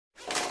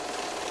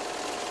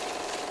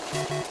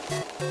Welcome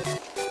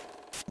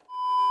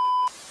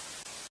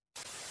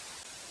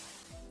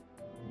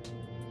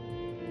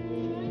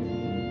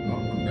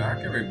back,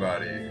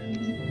 everybody,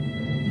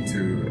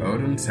 to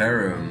Odin's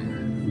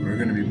Harem. We're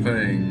going to be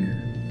playing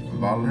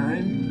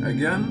Valheim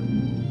again.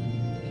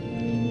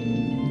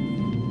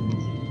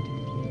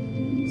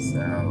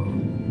 So,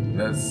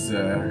 let's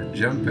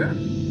jump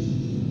in.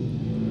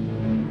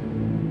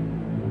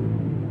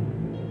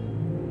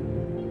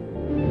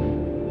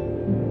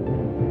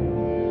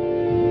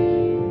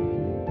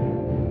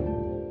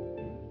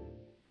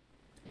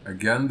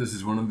 Again, this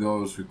is one of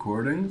those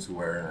recordings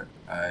where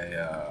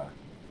I'm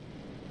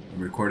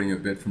recording a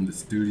bit from the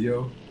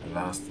studio, the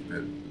last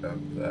bit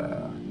of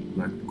the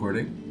live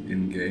recording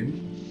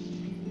in-game.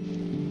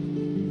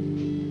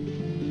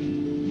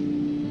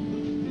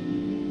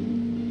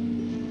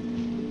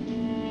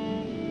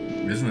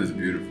 Isn't this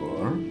beautiful,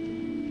 huh?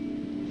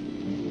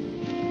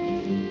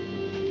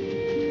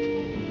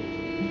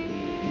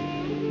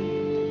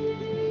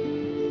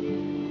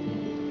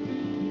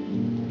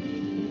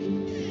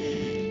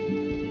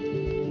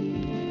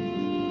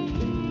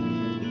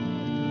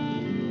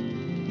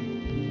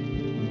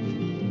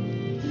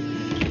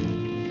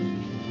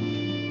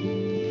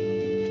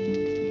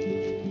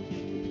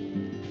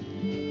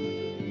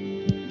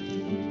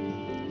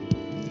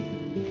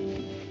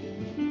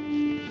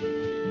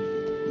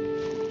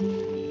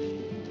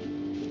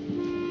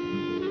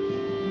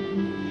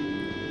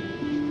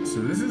 So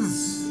this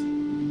is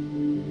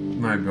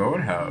my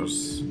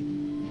boathouse.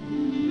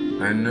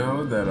 I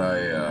know that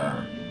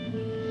I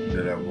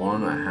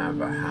want to have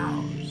a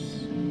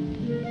house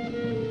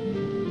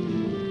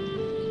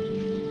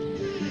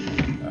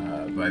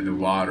by the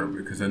water,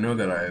 because I know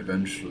that I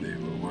eventually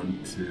will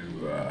want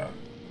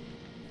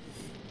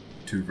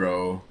to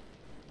row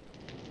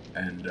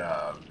and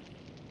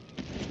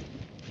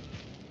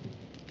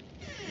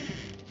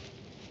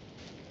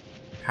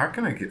how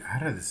can I get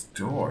out of this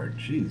door?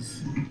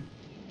 Jeez.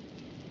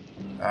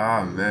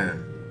 Ah,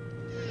 man.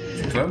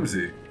 It's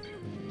clumsy.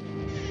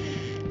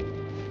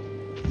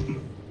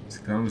 It's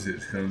clumsy,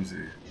 it's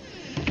clumsy.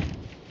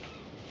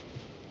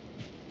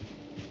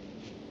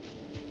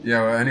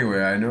 Yeah, well,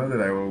 anyway, I know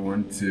that I will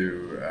want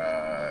to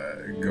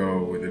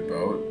go with a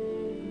boat.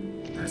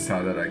 I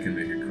saw that I can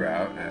make a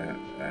raft.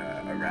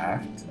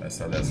 I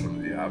saw that's one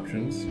of the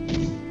options.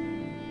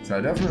 So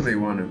I definitely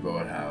want a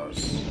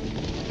boathouse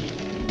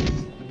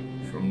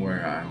from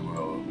where I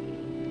will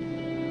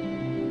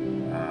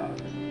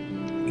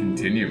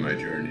continue my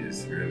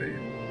journeys, really.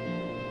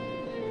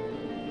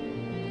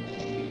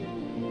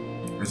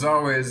 As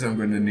always, I'm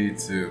going to need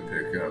to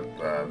pick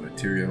up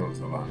materials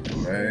along the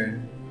way.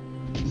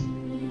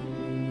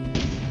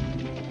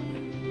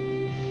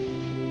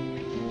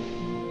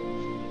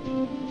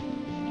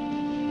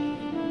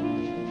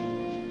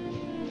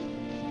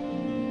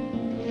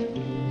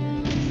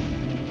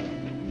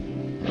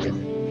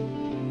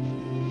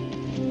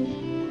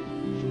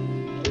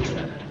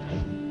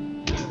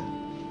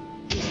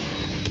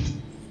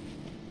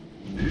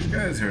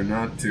 Are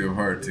not too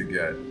hard to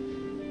get,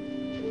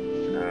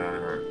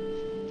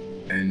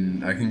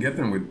 and I can get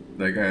them with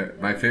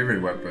my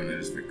favorite weapon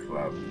is the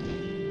club.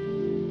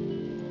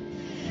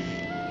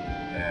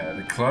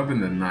 The club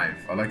and the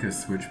knife. I like to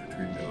switch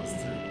between those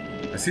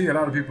two. I see a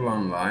lot of people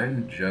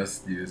online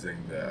just using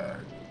the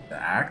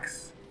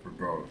axe for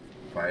both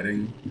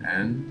fighting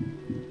and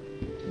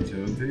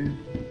utility.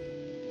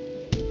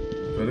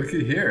 But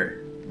looky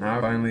here, now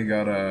I finally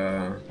got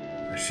a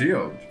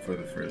shield for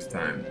the first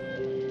time.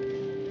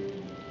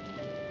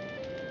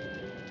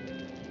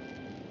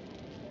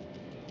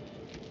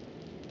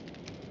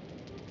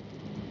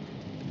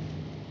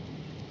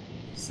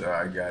 So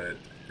I got it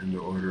in the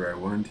order I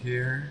want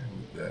here,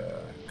 with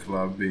the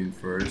club being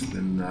first,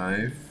 the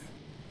knife,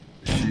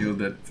 the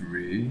shield at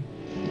 3.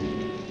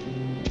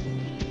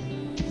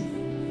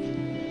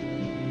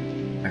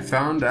 I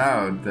found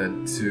out that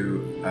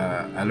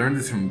I learned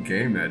this from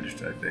Game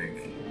Edged, I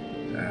think,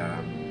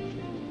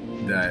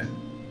 that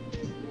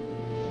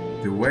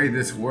the way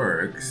this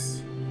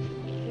works,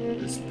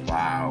 this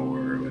plow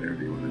or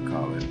whatever you want to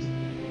call it,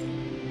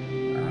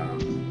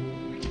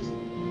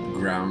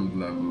 ground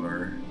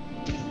leveler,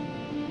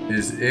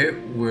 is it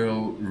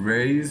will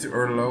raise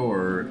or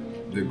lower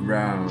the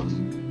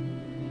ground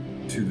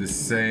to the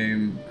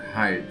same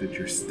height that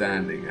you're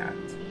standing at.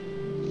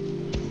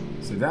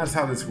 So that's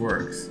how this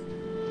works.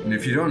 And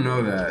if you don't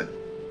know that,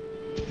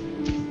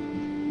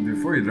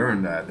 before you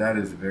learn that, that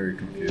is very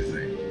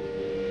confusing.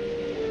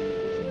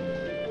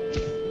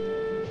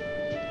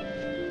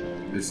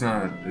 It's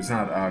not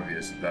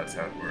obvious that that's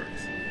how it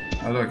works.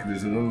 Oh look,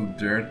 there's a little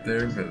dirt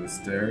there by the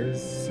stairs,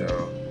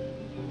 so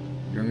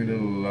going a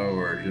little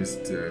lower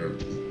just to...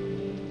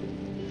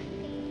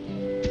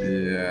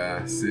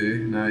 Yeah,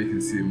 see? Now you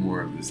can see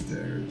more of the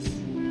stairs.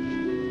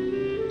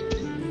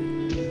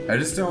 I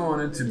just don't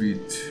want it to be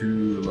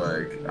too,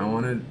 I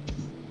want it...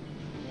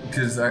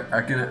 Because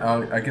I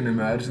can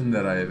imagine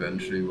that I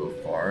eventually will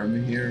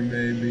farm here,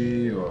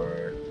 maybe,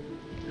 or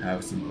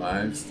have some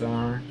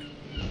livestock.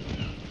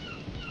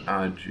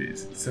 Ah,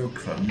 jeez, it's so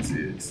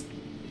clumsy.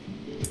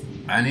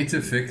 I need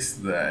to fix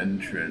the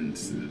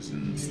entrances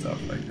and stuff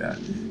like that.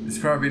 It's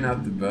probably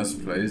not the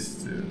best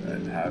place to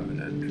have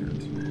an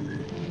entrance, maybe.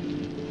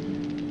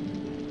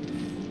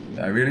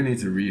 I really need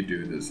to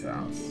redo this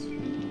house.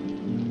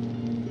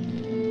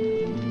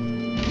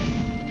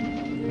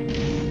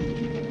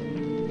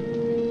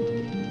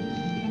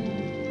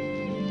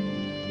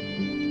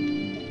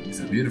 It's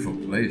a beautiful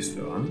place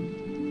though, huh?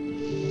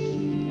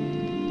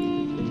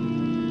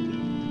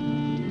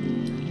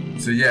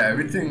 So yeah,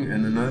 everything,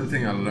 and another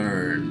thing I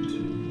learned,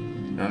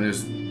 now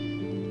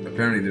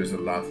apparently there's a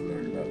lot to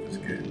learn about this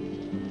game.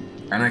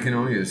 And I can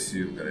only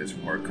assume that it's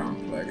more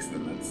complex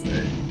than, let's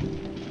say,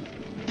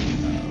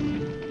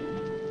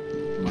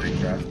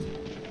 Minecraft.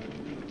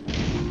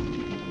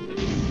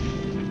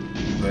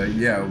 But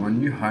yeah,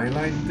 when you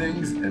highlight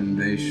things and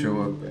they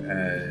show up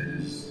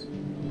as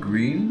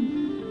green,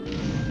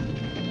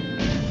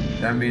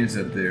 that means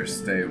that they're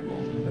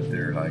stable, that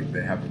they're like,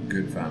 they have a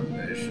good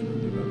foundation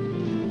under them.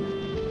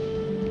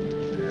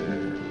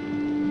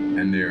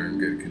 And they're in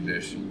good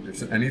condition.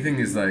 If anything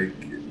is like,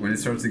 when it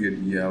starts to get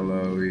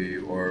yellowy,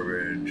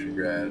 orange,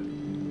 red,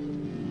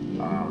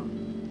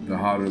 the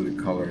hotter the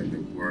color, the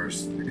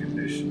worse the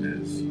condition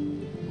is,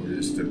 or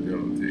the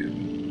stability.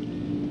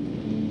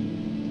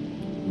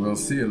 We'll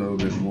see a little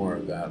bit more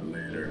of that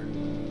later.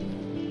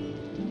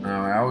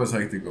 I always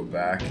like to go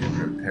back and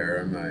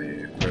repair my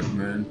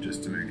equipment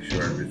just to make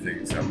sure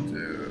everything's up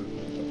to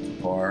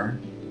par.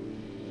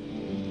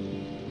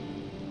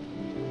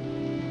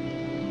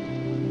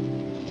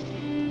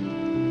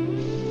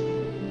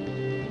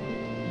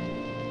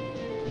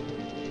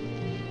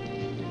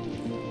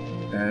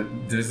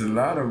 There's a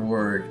lot of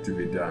work to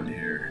be done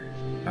here.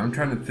 I'm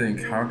trying to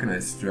think, how can I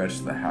stretch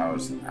the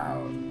house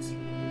out?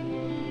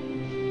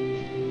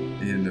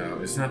 You know,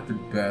 it's not the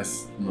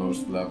best,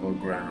 most level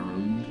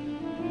ground.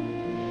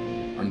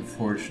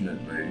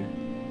 Unfortunately.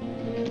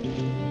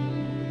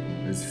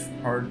 It's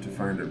hard to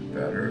find a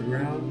better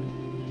ground.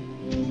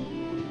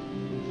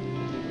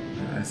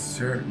 I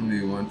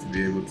certainly want to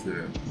be able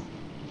to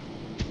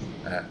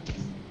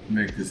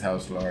make this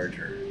house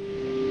larger.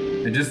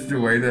 And just the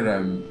way that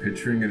I'm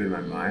picturing it in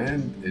my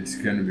mind, it's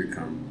gonna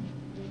become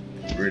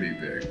pretty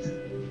big.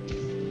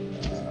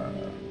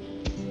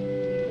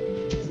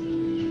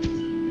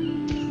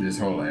 This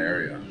whole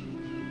area.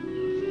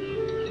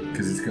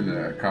 Because it's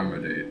gonna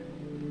accommodate,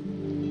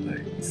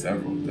 like,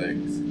 several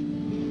things.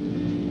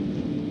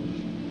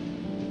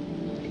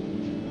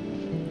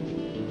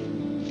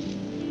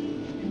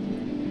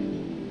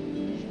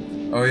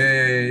 Oh yeah.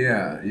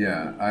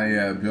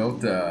 I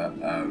built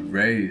a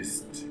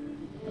raised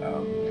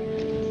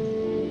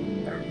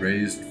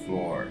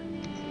floor.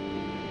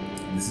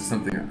 This is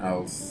something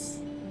else.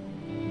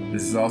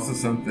 This is also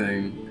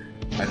something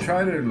I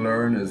try to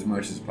learn as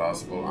much as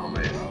possible on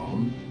my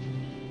own,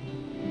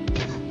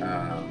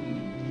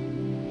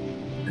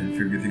 and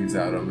figure things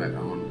out on my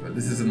own. But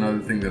this is another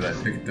thing that I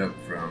picked up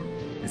from.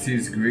 You see,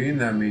 it's green.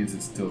 That means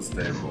it's still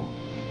stable.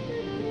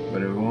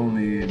 But it will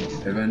only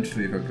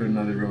eventually, if I put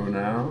another row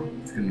now,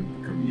 it's gonna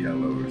become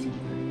yellow or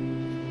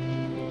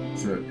something.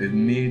 So it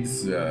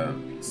needs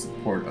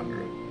support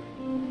under it.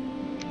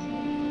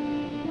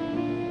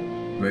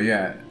 But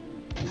yeah,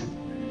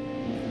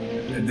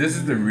 this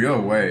is the real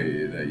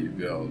way that you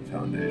build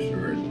foundation,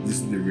 or this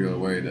is the real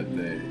way that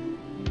they,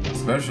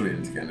 especially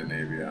in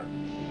Scandinavia,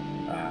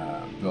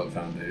 build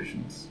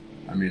foundations.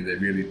 I mean, they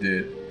really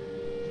did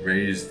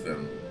raise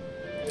them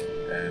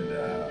and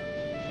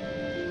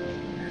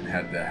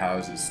had the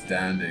houses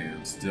standing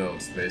on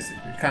stilts,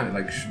 basically, kind of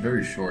like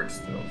very short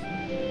stilts,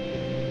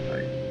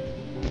 like,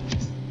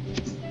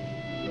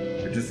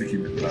 but just to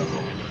keep it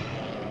level.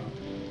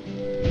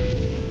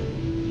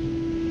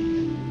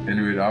 And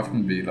it would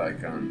often be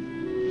like on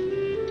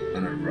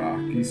a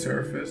rocky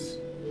surface.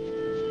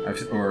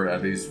 Or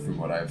at least from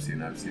what I've seen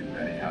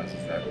many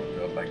houses that were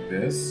built like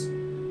this,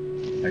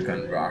 like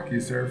on rocky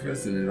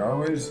surface, and it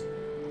always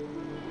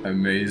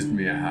amazed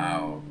me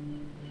how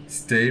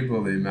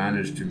stable they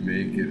managed to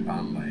make it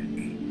on,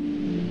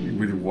 like,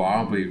 with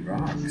wobbly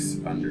rocks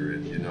under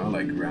it, you know,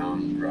 like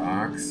round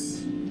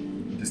rocks,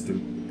 just a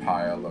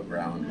pile of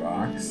round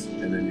rocks,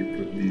 and then you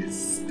put these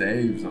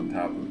staves on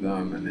top of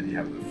them, and then you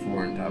have the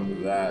floor on top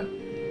of that.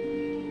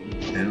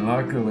 And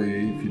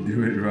luckily, if you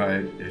do it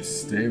right, it's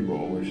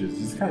stable, which is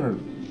just kind of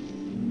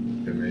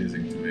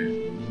amazing to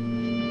me.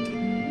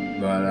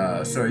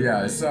 But so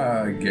yeah, I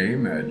saw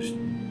Game Edge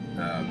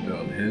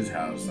build his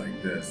house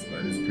like this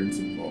by this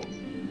principle,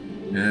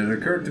 and it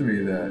occurred to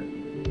me that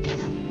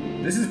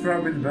this is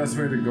probably the best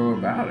way to go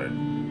about it,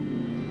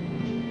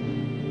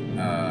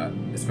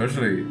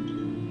 especially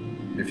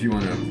if you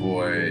want to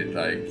avoid,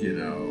 like, you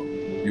know,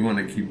 you want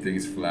to keep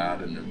things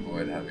flat and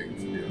avoid having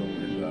to deal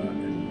with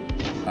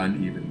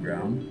uneven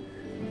ground.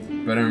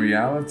 But in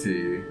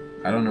reality,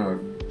 I don't know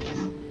if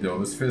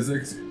those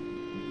physics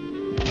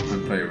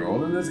would play a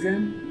role in this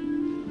game,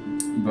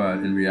 but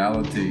in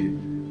reality,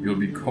 you'll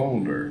be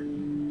colder.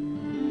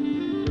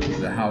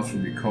 The house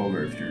will be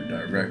colder if you're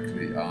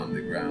directly on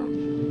the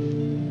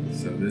ground.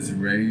 So this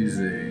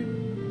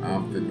raising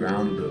off the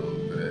ground a little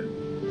bit,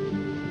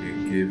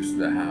 it gives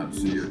the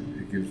house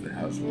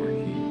more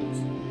heat.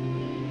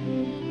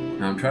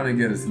 Now I'm trying to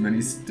get as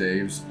many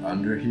staves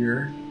under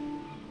here,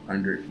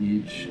 under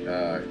each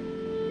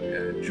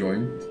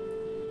joint,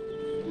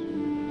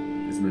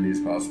 as many as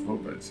possible,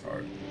 but it's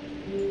hard.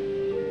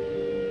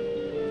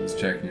 Just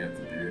checking out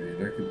the beauty.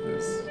 Look at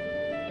this.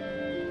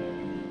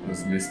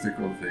 Those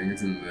mystical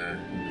things in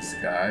the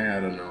sky. I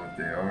don't know what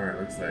they are. It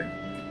looks like,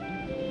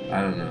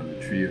 I don't know, the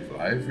tree of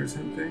life or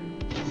something.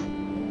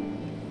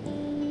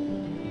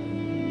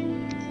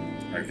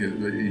 Like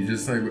you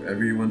just like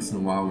every once in a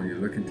while when you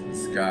look into the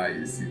sky,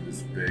 you see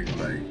this big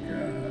like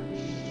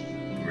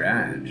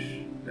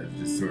branch that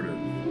just sort of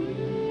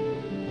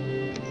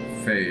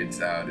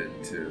fades out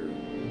into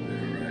the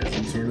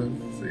horizon, sort of.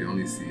 So you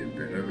only see a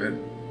bit of it.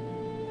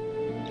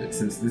 But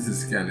since this is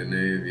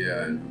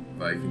Scandinavia and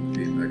Viking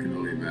themed, I can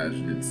only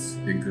imagine it's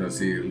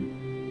Yggdrasil,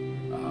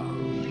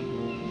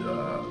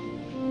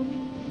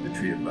 the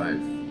tree of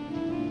life.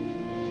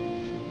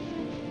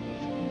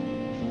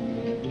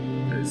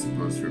 That is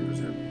supposed to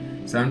represent.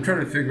 So I'm trying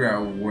to figure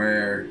out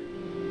where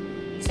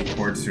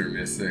supports are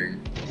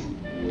missing.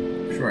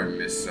 I'm sure I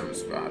missed some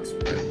spots,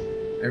 but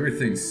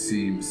everything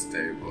seems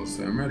stable.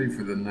 So I'm ready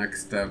for the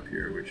next step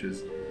here, which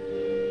is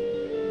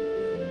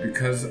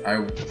because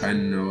I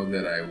know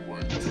that I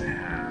want to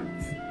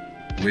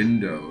have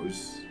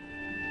windows,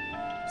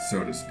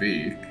 so to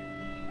speak.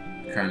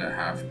 Kind of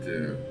have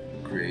to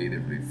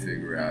creatively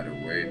figure out a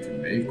way to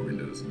make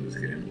windows in this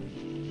game.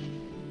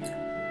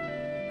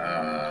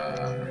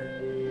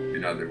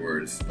 In other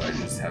words, by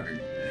just having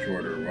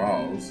shorter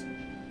walls.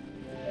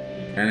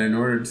 And in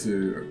order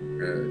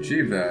to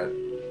achieve that,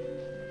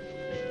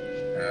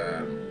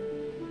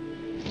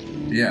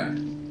 yeah,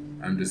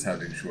 I'm just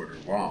having shorter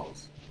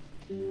walls.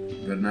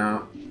 But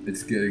now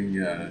it's getting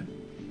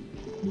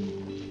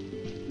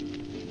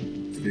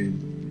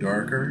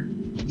darker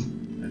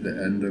at the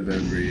end of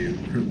every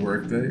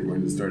workday.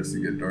 When it starts to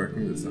get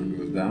darker, the sun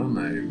goes down,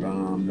 I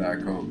run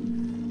back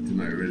home to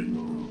my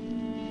original home.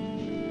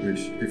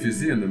 Which, if you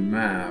see on the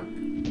map,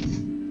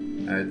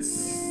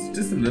 it's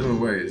just a little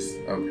ways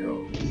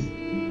uphill.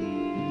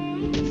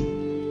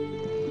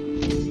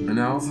 And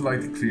I also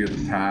like to clear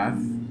the path.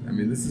 I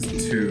mean, this is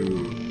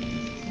too...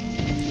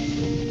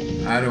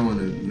 I don't want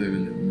to live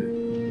in the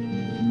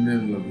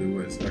middle of the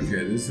woods.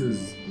 Okay, this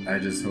is... I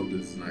just hope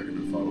this is not going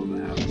to fall on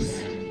the house.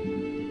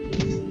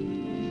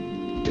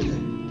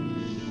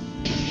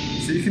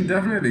 So you can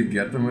definitely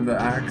get them with the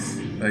axe.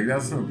 Like,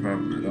 that's no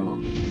problem at all.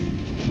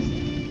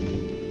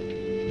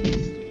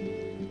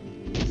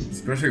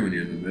 Especially when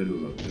you're in the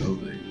middle of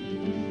building.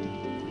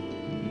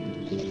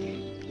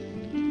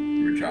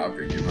 We're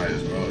chopping, you might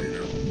as well, you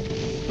know.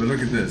 But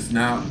look at this.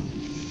 Now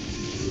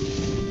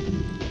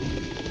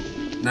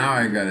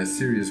I got a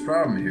serious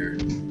problem here.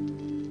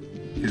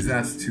 Because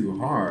that's too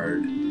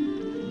hard.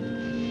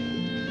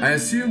 I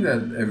assume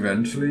that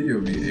eventually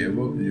you'll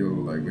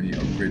like when you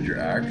upgrade your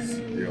axe,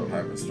 you'll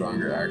have a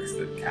stronger axe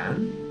that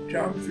can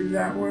chop through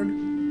that wood.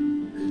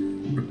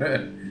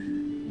 But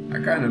I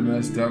kind of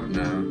messed up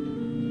now.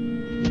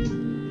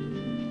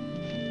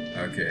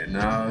 Okay,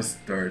 now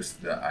starts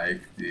the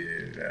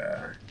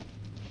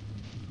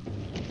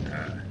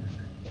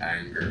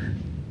anger.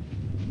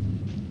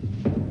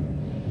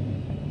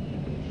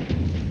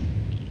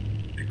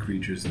 The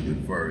creatures of the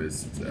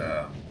forest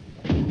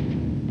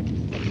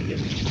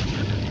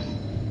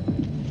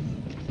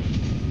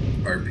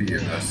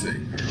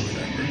RPMSing or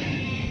whatever.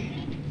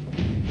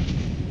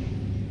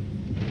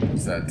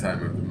 It's that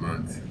time of the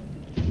month.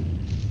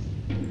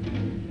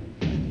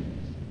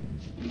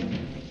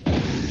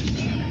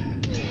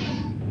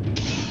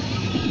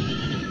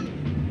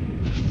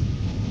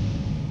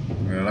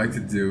 What I like to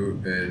do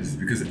is,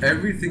 because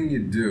everything you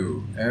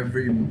do,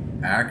 every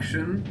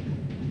action,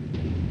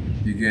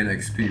 you gain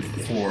XP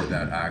for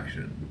that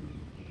action.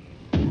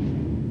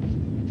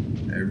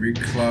 Every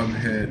club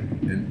hit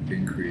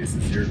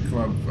increases your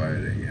club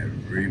fighting.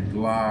 Every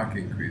block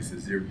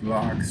increases your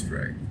block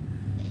strength.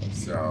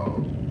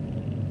 So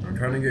I'm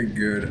trying to get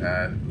good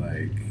at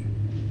like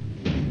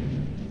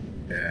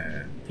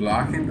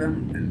blocking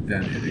them and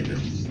then hitting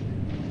them.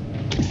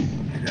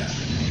 Like that.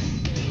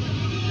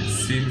 It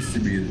seems to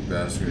be the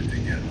best way to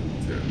get them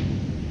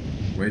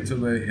to. Wait till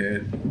they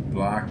hit,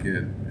 block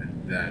it,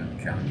 and then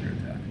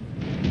counterattack.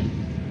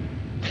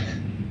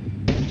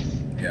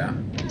 Yeah.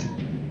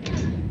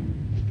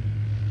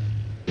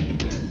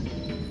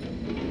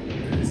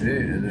 That's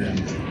it, and then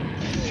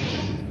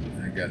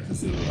I got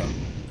this little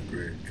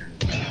upgrade kind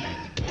of thing.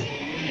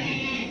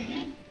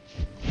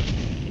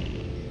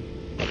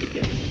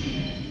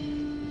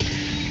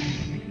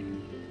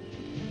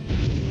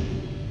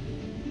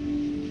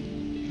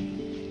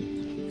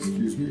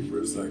 Excuse me for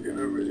a second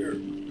over here.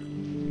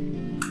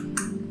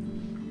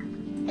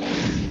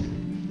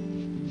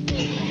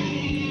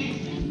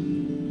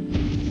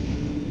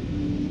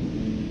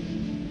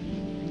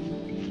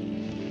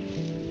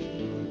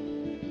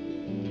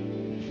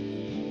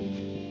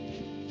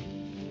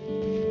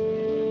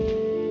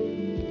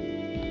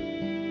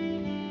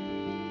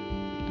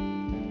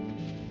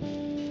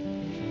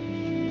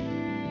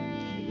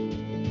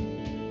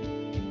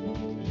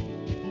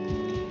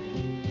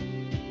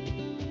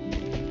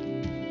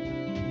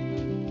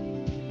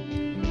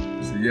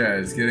 Yeah,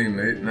 it's getting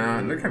late now.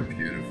 Look how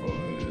beautiful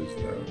it is,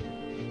 though.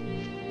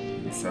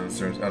 The sun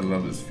starts. I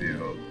love this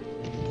field.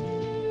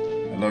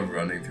 I love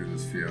running through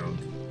this field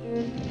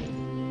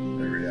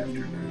every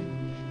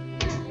afternoon.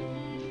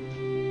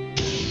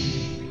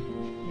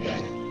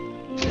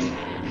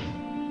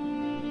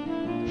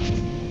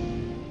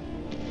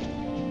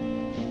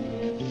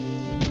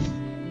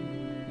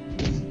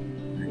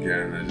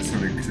 Again, I just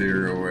want to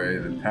clear away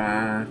the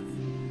path,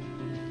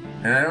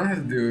 and I don't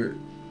have to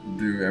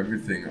do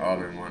everything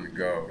all in one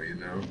go, you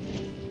know?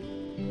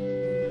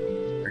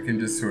 I can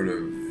just sort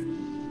of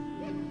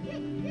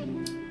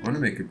want to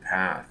make a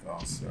path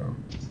also.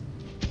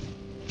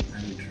 I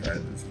haven't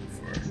tried this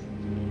before.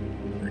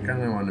 I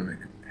kind of want to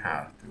make a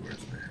path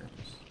towards my house.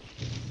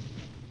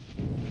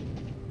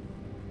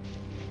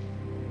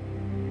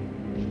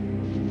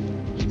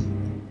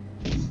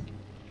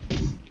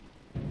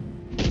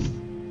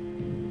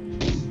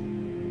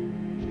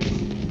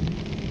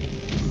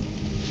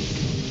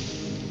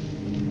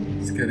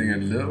 Getting a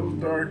little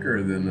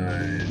darker than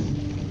I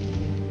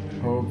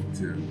hoped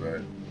to,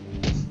 but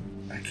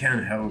I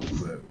can't help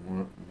but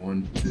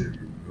want to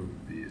remove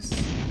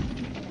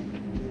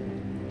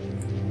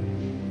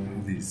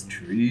all these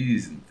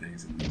trees and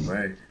things in the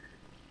way,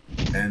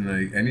 and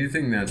like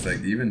anything that's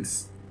like even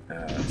stumps.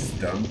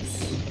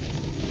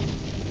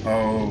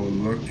 Oh,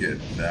 look at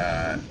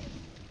that!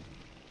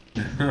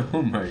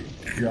 Oh my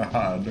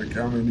God! Look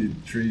how many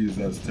trees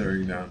that's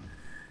tearing down.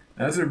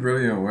 That's a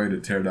brilliant way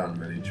to tear down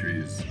many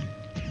trees.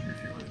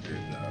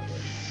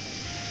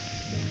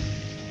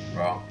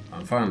 Well,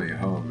 I'm finally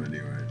home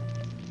anyway.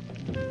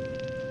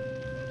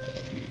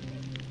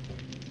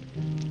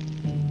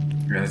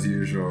 As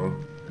usual,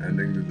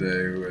 ending the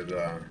day with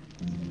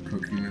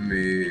cooking the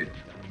meat,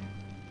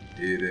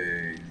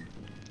 eating,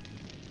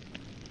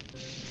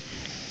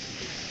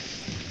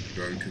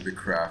 going to the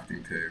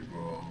crafting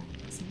table.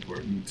 That's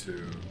important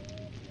too.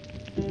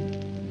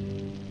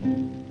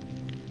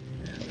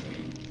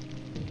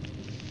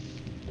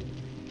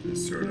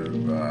 Just sort of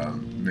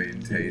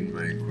maintain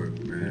my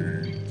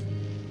equipment.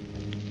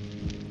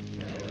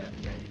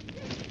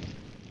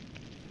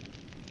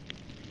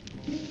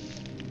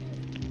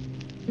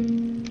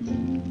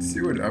 Let's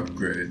see what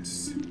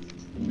upgrades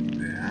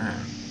they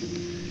have.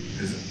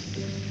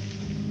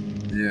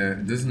 Yeah,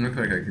 it doesn't look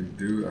like I can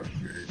do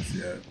upgrades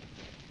yet.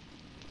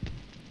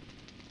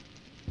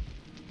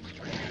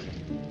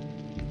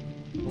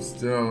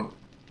 Still,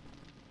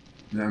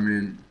 I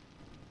mean,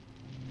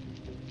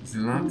 there's a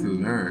lot to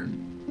learn.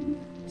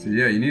 So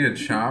yeah, you need a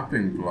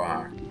chopping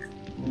block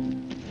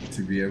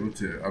to be able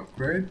to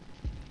upgrade.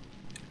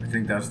 I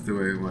think that's the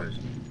way it was.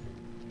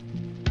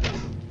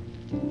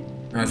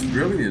 Now it's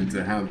brilliant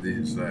to have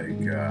these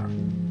like,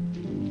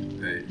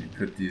 you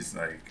put these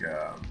like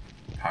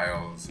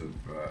piles of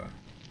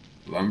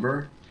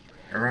lumber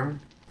around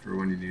for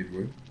when you need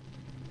wood.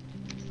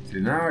 See,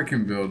 now I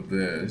can build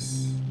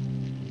this,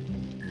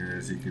 and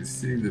as you can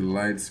see, the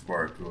light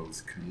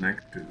sparkles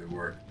connect to the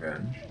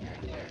workbench.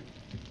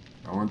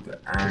 I want the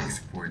axe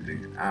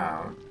pointing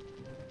out.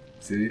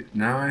 See,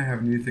 now I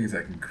have new things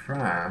I can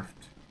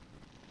craft.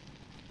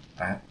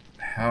 A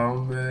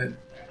helmet,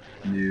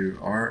 new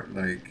art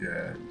like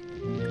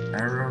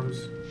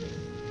arrows.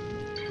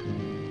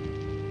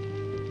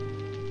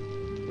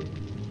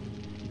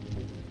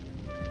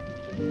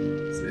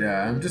 So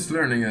yeah, I'm just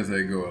learning as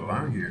I go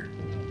along here.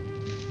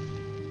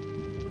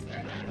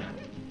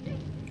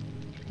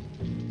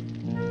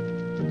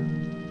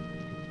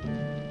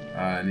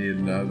 I need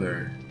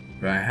leather,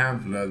 but I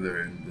have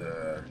leather in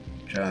the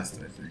chest,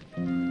 I think.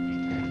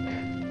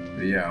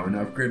 But yeah, I want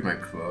to upgrade my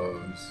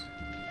clothes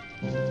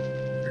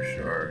for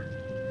sure.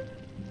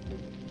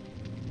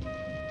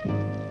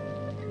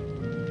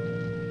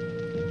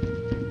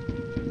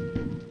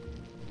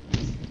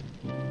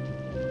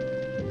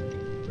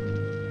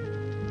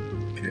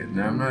 Okay,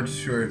 now I'm not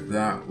sure if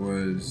that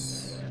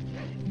was...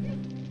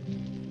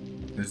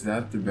 Is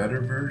that the better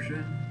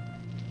version?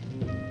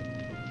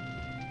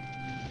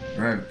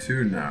 I have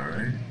two now,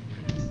 right?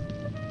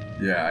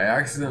 Yeah, I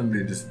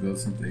accidentally just built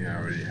something I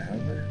already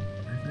have there,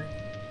 I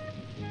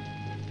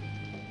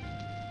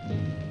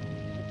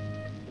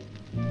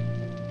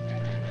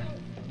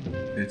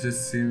think. It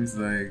just seems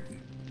like...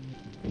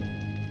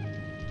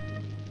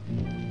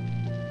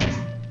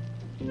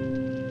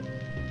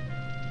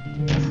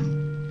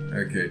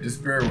 Okay,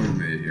 just bear with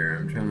me here.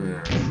 I'm trying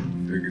to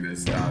figure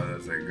this out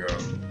as I go.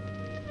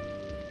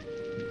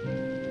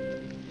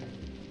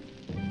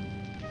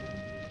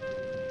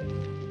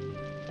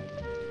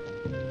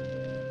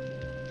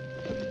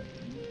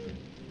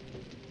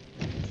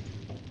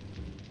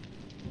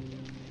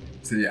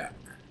 So yeah,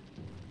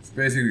 it's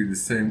basically the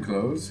same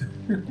clothes.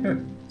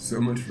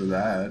 So much for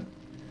that.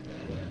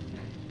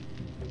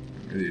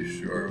 Not really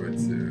sure what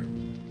to...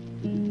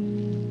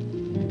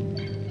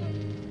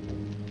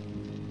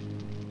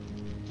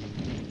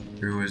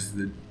 Or was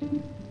the...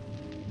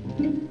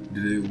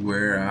 Did it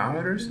wear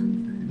out or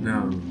something?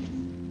 No.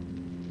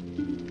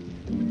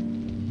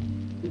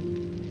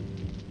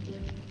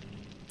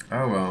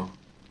 Oh well.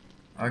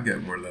 I'll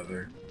get more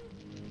leather.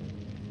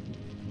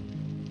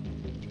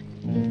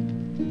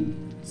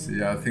 See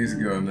how things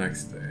go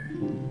next day.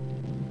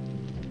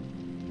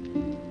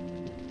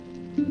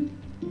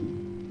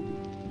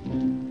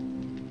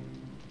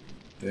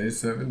 Day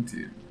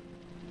 17.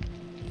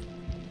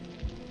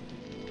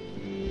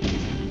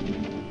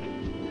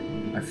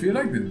 I feel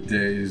like the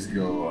days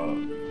go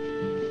along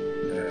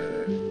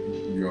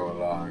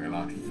a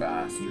lot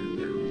faster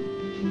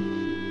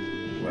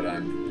than what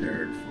I'm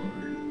prepared for.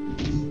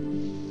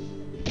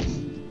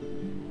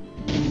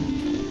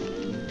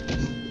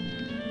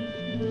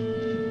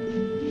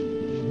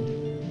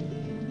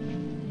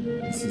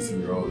 This is a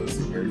roll that's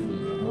away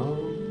from the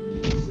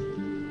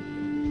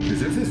home.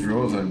 Because if this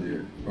rolls on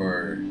you,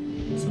 or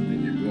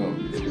something you build,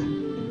 it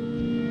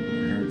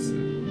hurts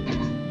it.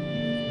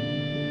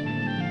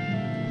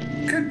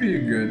 Could be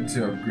good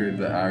to upgrade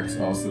the axe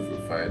also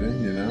for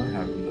fighting, you know,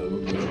 have a little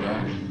bit of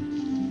that.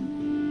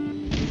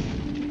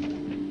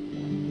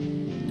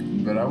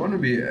 But I want to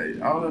be,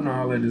 all in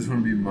all, I just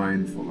want to be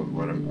mindful of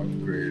what I'm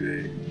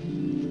upgrading.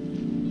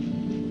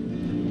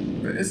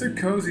 But it's a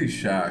cozy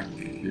shack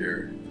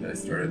here that I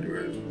started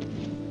with.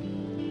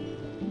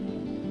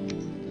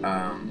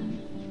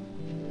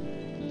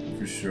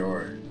 For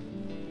sure.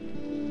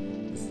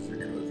 This is a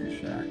cozy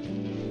shack.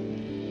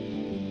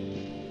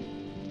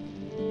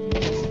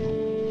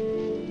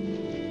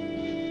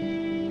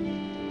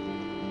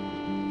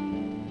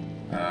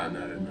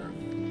 Not enough.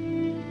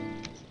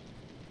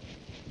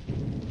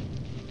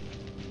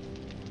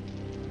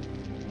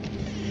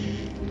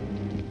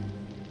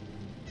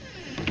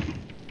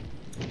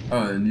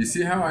 Oh, and you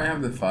see how I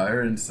have the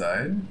fire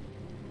inside?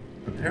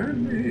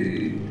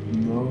 Apparently,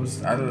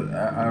 most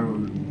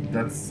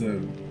that's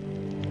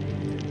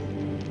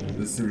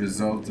the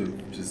result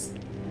of just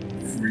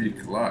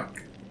freak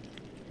luck.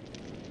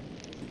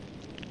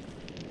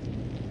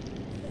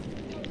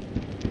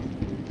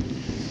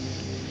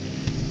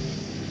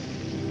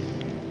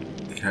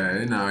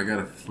 Okay, now I got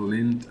a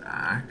flint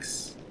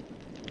axe.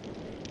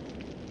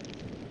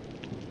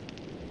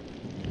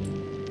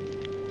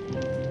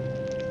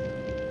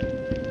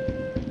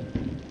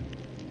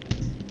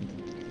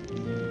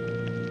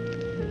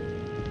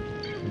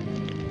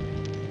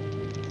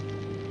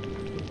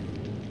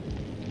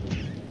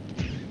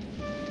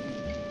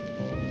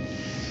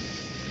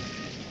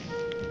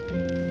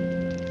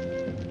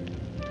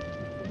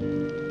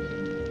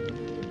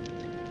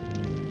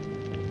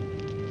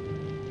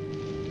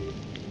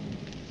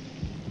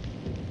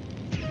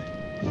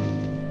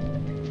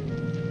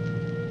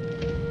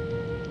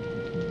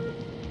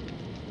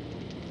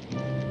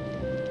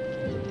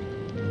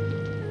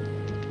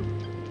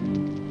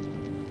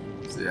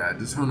 I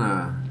just want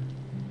to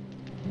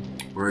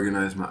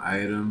organize my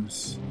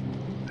items.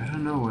 I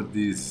don't know what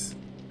these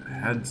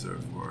heads are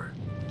for.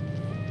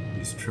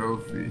 These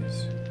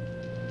trophies.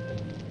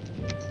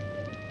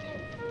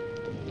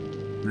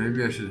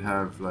 Maybe I should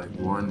have like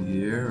one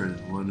here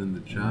and one in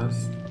the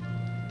chest.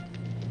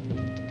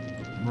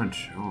 I'm not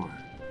sure.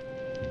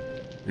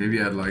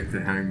 Maybe I'd like to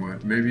hang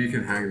one. Maybe you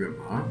can hang them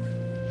up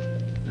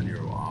on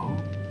your wall.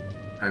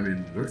 I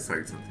mean, it looks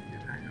like something you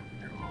can hang up on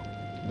your wall.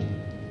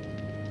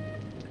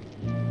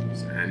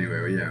 So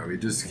anyway, yeah, we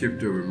just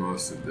skipped over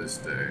most of this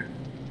day.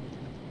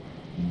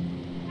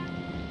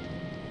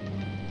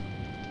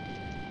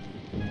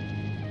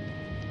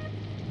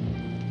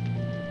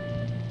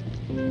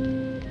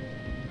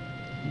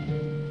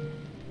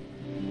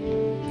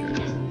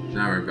 Okay,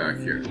 now we're back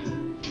here.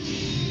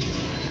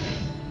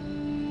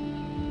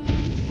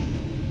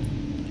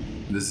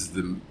 This is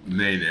the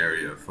main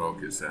area of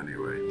focus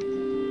anyway.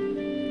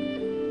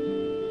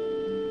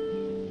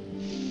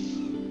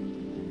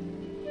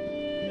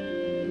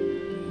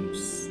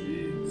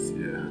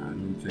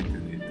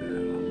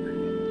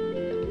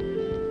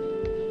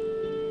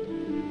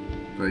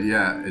 But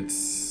yeah,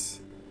 it's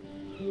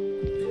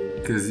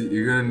because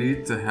you're gonna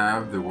need to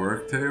have the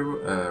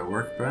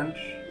workbench.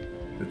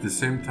 At the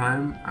same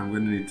time, I'm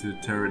gonna need to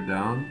tear it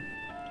down.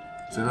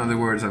 So in other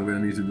words, I'm gonna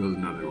need to build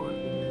another one.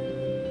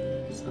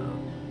 So.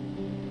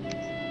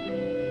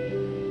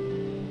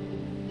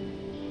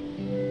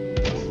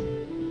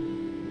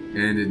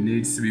 And it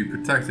needs to be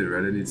protected,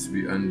 right? It needs to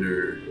be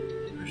under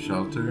a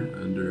shelter,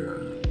 under a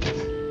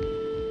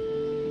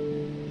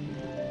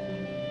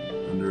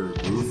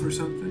roof or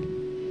something.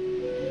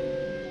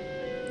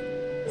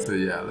 So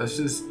yeah, let's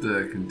just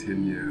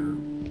continue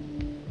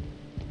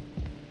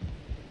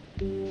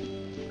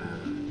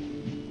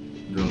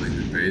building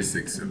the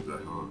basics of the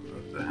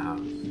house.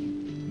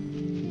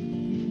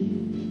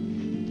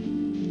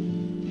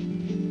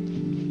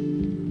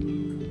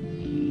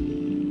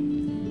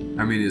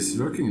 I mean, it's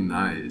looking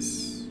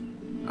nice.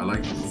 I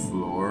like the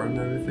floor and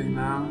everything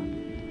now.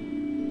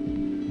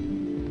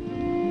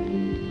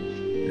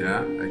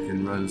 Yeah, I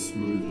can run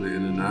smoothly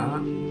in and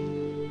out.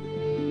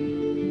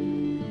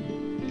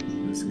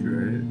 That's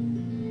great.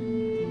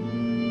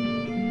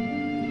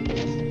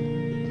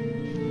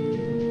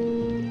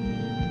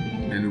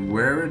 And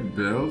where it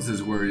builds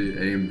is where you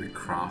aim the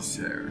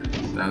crosshair.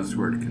 That's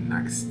where it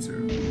connects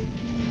to.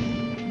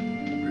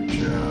 Which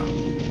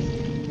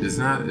it's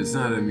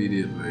not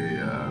immediately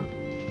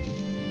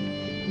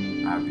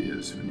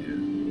obvious when you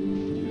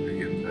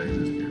begin playing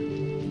this game.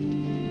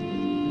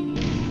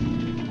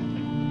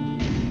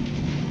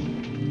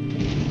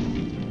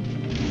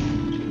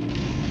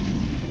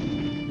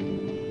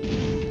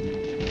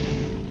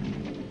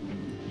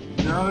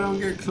 No, don't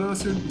get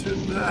closer to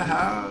the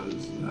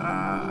house.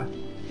 Ah.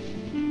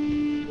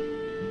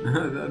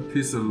 That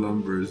piece of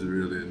lumber is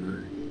really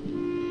annoying.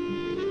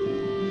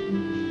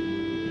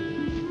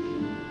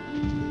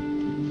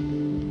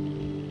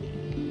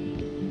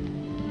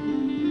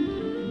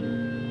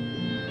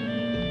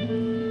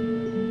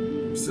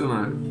 Still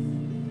not.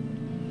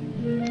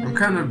 I'm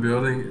kind of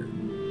building.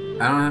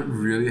 I don't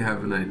really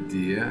have an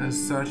idea as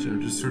such.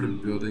 I'm just sort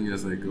of building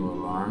as I go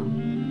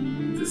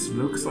along. This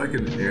looks like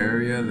an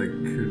area that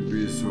could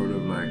be sort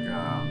of like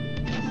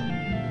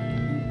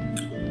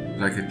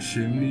a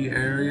chimney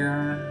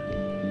area.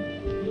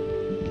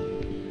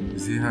 You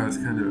see how it's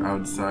kind of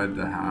outside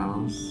the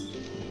house?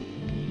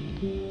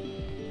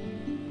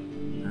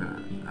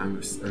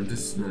 I'm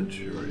just not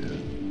sure yet.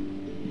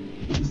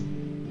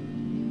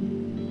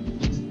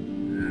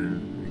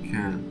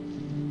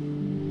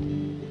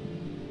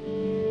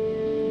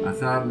 I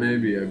thought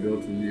maybe I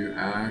built a new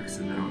axe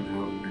and that would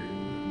help me.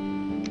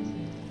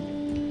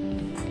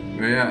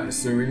 But yeah,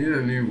 so we need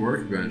a new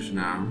workbench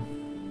now.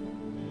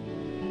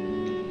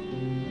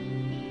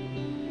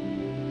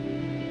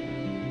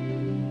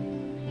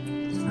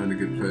 Let's find a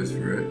good place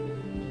for it.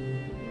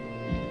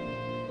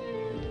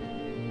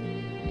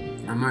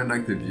 I might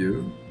like the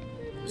view.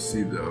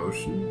 See the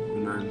ocean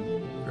when I'm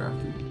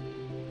crafting.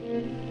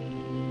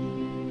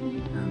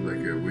 Have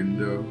like a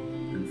window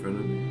in front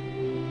of me.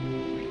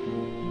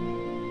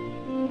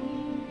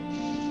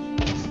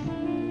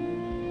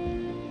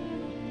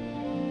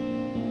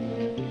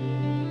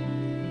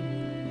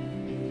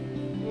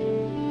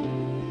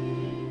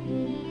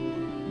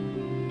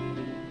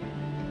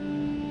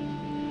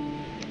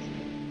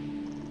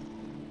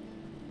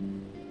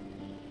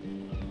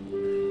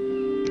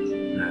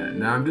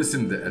 Now I'm just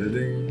in the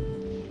editing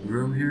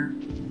room here,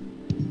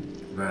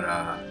 but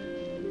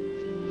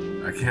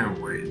I can't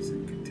wait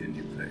to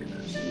continue playing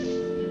this.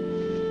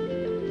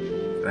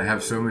 I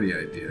have so many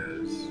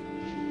ideas.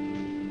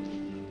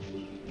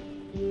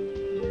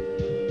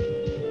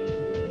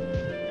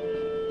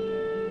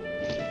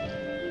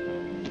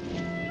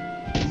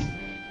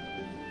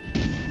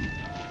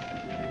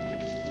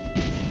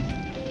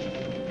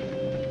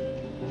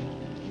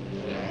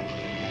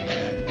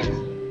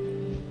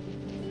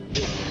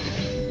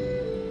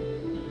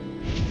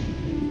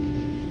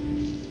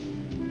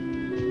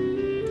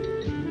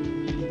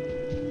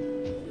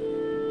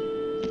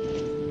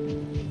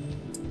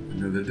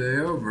 Another day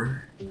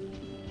over.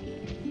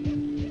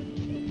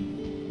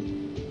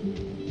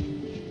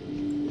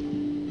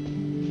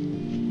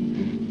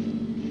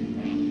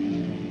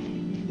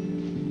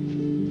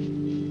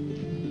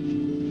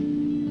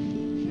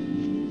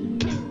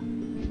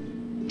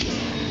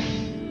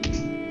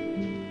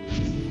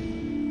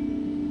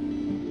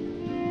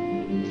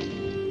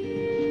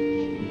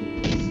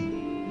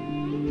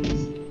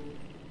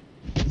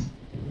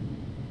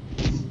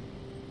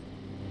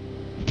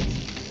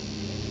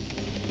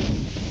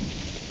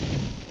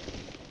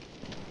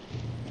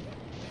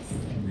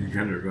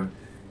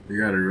 You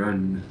gotta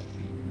run.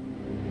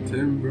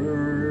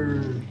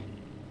 Timber.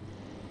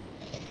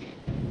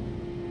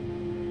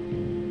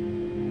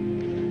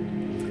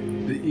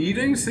 The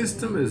eating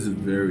system is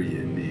very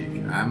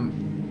unique.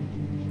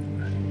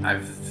 I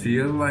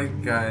feel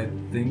like I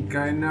think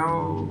I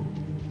know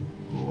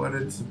what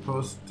it's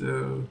supposed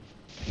to,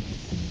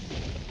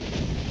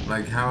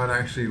 like how it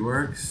actually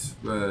works,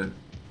 but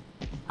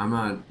I'm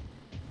not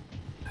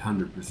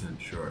 100%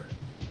 sure.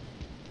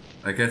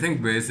 Like I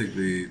think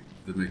basically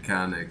the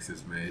mechanics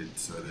is made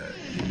so that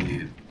you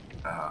need,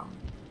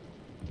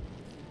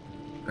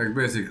 like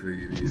basically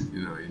you need,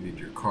 you need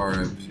your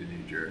carbs, you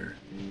need your,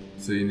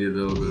 so you need a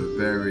little bit of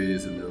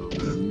berries, and a little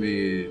bit of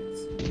meat,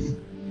 you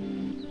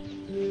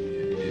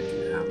need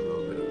to have a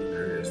little bit of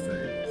various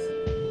things.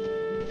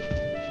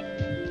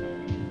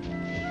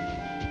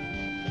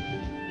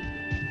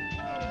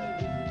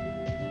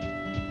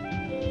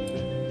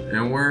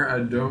 And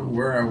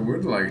where I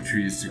would like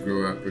trees to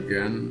grow up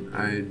again,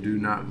 I do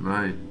not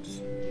mind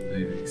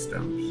leaving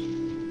stumps.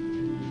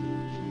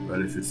 But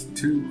if it's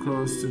too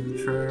close to the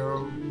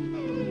trail,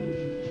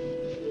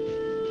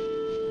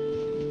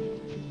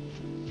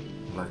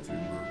 I like to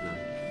remove them.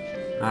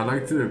 I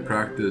like to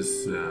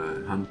practice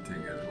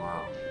hunting as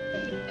well.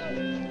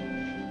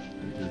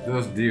 Because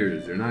those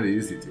deers, they're not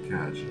easy to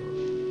catch. I'll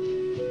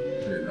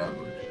tell you that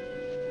much.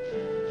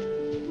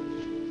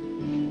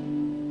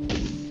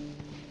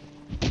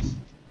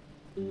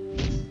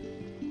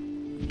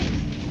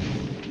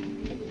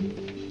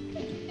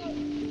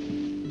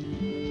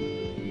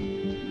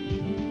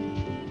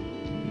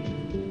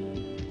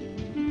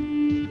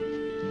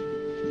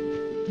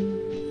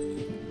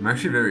 I'm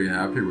actually very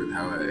happy with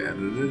how I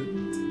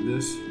edited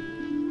this.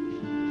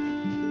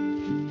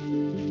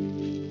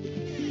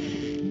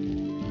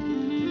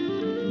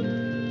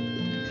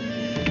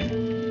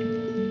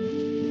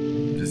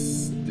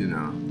 Just,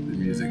 the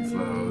music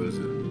flows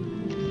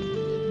and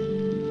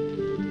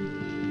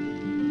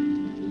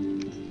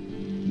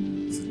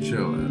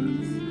chill at it.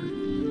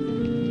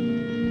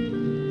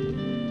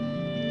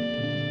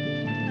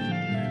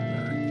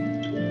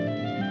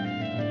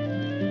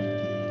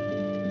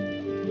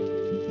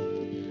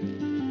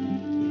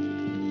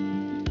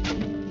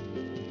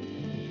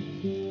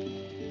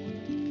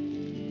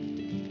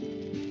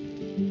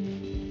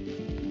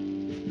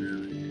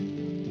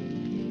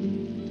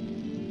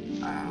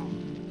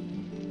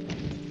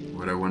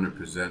 What I want to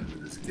present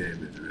with this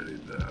game is really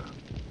the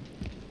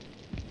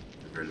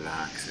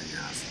relaxing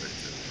aspect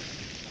of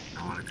it. I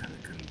want to kind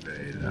of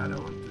convey that. I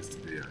want this to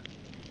be a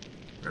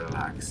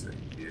relaxing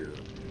view, you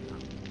know?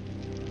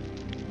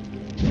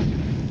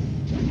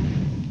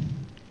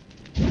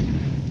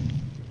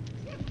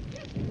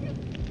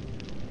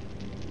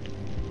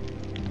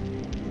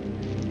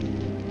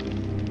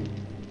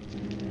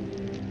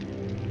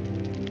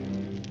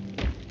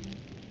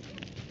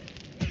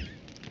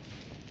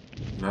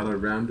 A lot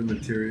of random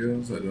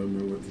materials I don't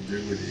know what to do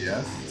with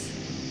yet,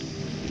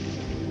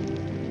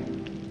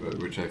 but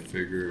which I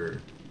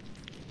figure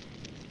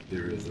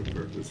there is a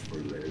purpose for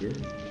later.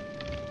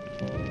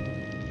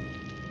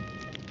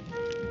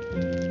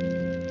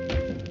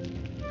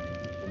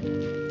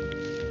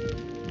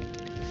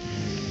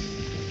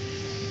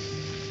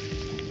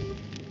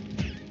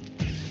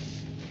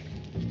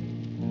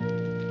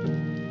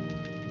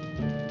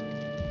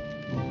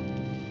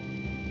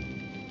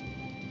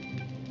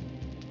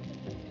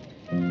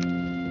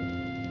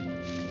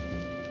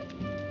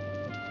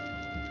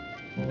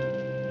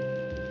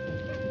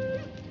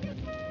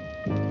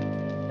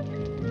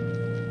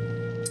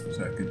 So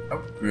I can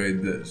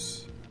upgrade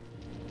this.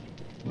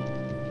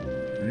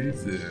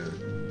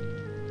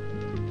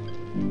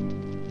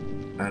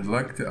 I'd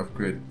like to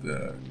upgrade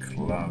the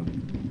club,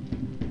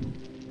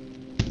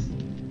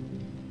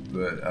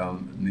 but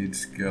I'll need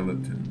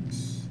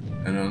skeletons,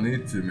 and I'll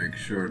need to make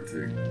sure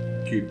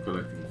to keep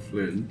collecting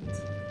flint,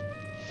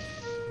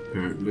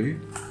 apparently,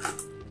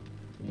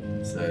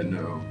 so I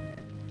know.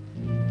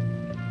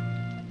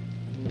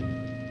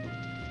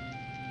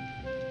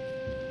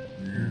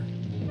 Yeah,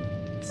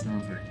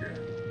 sounds like a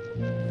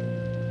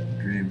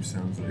dream,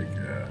 sounds like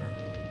a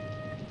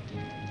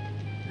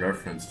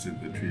reference to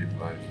the Tree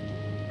of Life.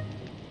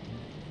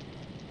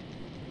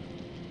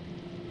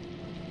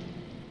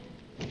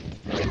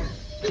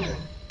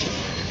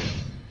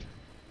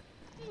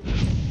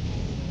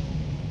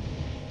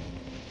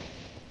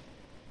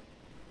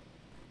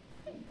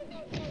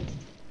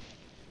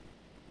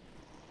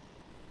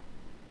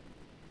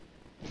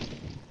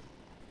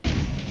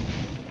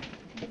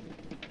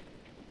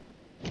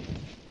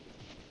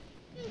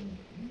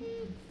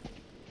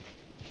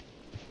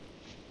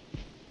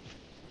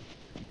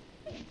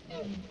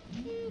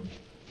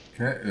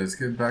 Okay, let's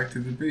get back to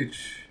the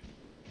beach.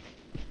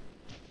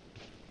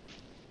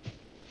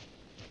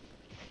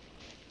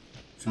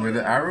 So where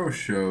the arrow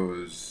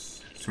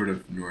shows sort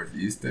of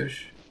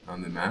northeast-ish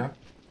on the map,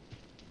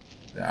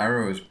 the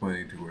arrow is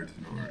pointing towards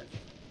north.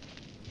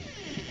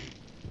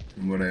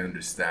 From what I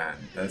understand.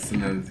 That's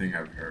another thing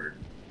I've heard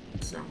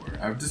somewhere.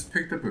 I've just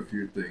picked up a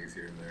few things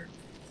here and there.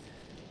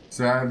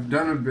 So I've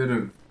done a bit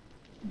of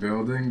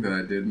building that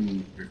I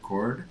didn't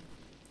record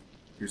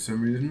for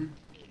some reason.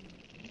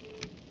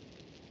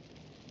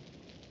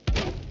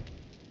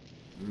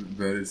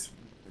 But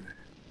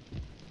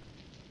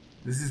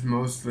this is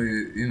mostly,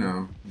 you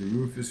know, the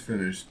roof is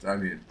finished. I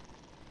mean,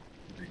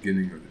 the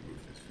beginning of the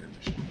roof is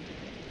finished.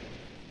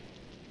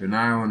 But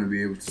now I want to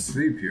be able to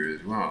sleep here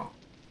as well.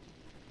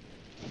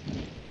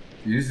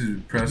 You need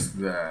to press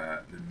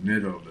the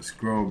middle, the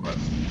scroll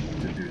button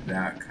to do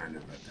that kind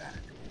of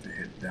attack, to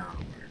hit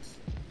downwards.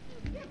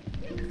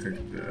 You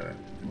click the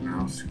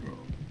mouse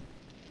scroll.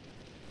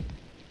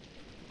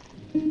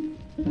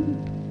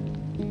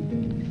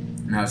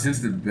 Now, since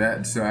the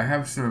bed, so I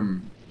have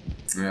some,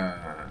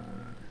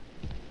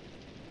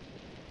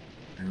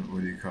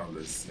 what do you call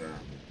this?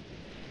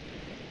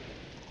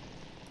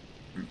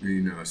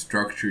 You know, a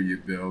structure you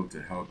build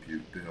to help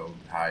you build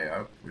high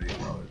up. What do you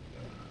call it?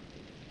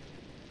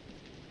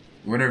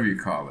 Whatever you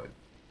call it.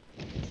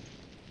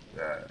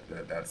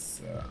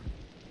 That's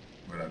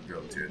what I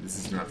built here.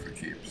 This is not for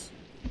keeps.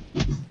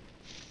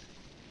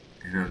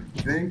 And I'm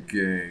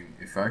thinking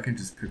if I can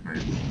just put my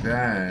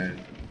bed.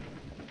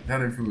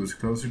 That if it was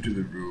closer to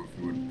the roof,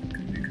 it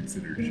would be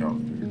considered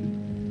sheltered.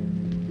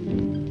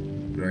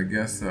 But I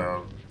guess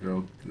I'll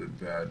build the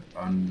bed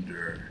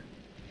under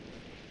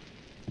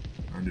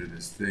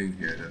this thing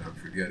here that I'm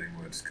forgetting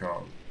what it's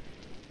called.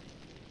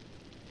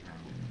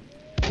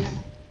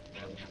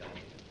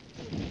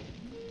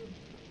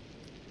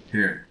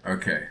 Here,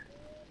 okay.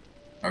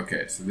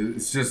 Okay, so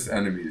it's just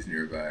enemies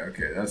nearby.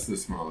 Okay, that's the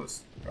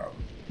smallest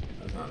problem.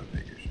 That's not a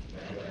big issue.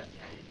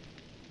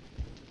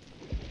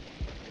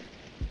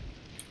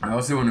 I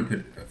also want to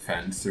put a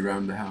fence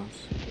around the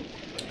house.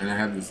 And I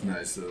have this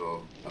nice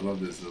little, I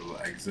love this little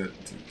exit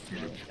to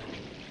sort of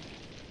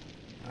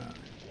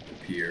the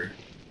pier,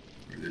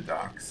 or the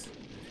docks.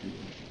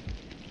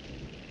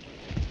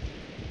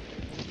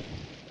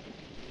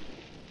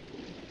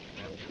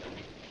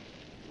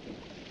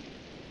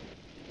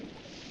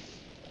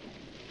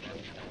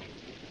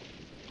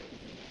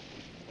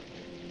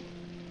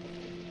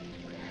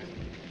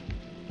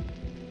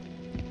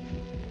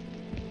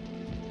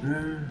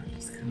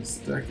 Just kind of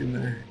stuck in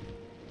there.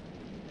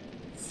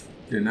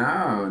 Okay,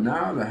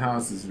 now the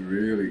house is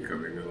really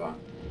coming along.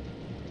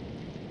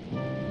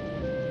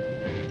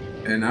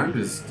 And I'm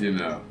just, you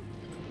know,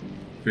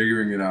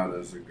 figuring it out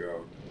as I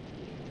go.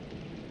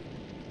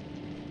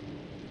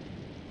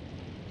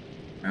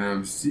 And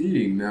I'm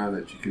seeing now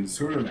that you can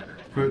sort of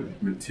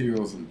put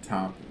materials on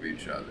top of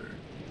each other.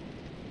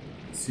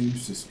 It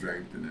seems to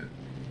strengthen it.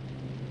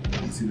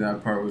 You see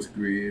that part was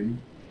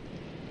green,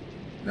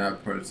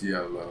 that part's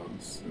yellow,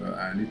 so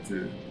I need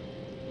to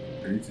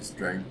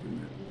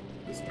strengthen it,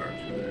 the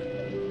structure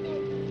there.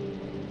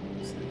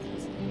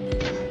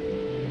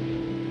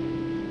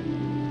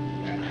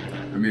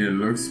 I mean, it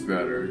looks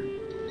better.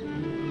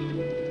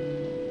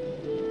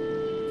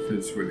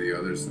 Fits for the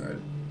other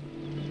side.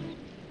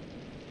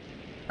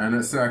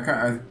 And so I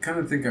kind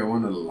of think I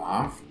want a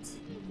loft.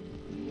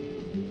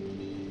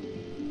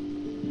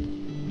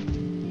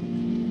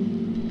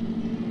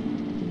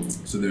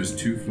 So there's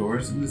 2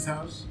 floors in this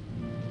house?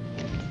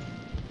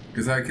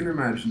 Because I can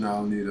imagine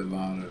I'll need a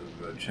lot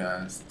of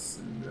chests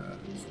and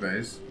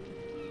space.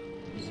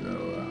 So,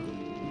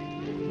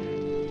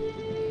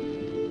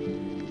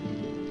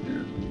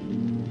 yeah.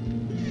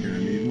 You're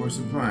gonna need more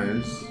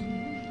supplies.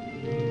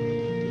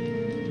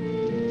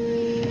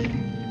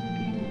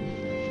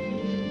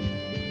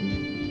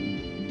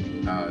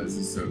 Ah, this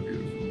is so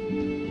beautiful.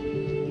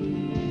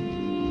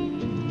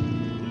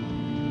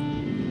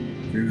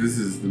 I think this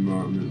is the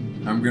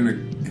moment. I'm gonna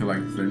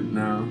collect flint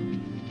now.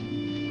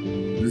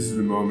 This is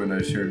the moment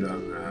I shared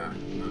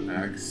on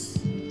X,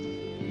 or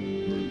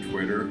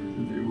Twitter,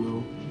 if you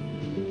will.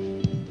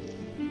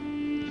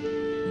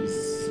 This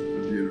is a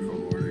beautiful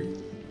morning.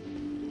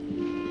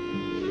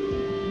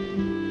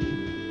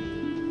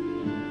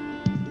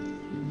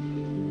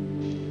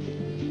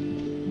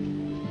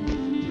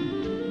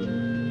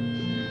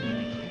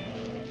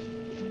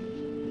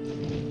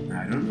 I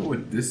don't know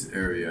what this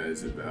area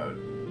is about.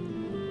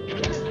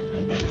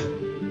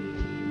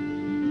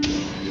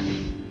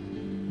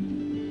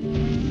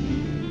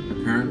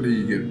 Apparently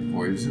you get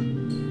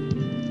poisoned.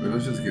 But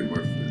let's just get more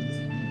flint.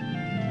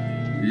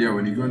 Yeah,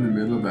 when you go in the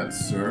middle of that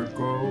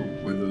circle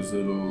with those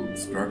little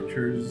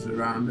structures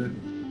around it,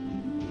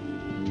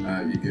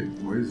 you get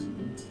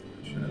poisoned,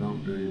 which I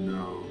don't really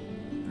know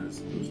what that's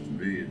supposed to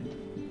mean.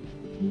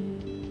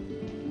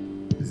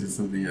 Is it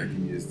something I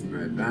can use to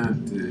my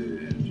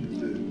advantage?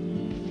 Is it...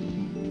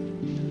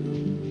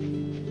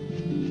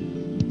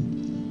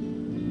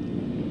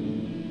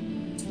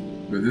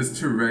 But this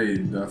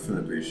terrain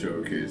definitely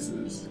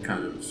showcases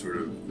kind of sort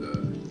of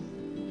the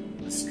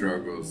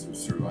struggles of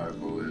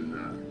survival in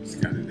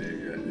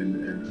Scandinavia,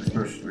 and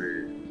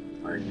especially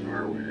like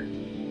Norway,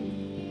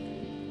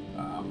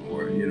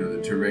 where, you know,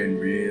 the terrain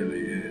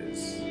really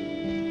is,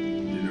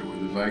 you know,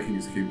 when the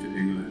Vikings came to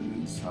England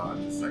and saw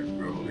just like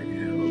rolling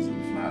hills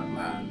and flat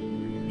land, we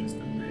were just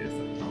amazed,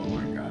 like, oh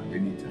my god, we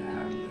need to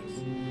have this.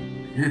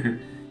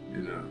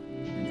 You know, we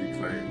need to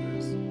claim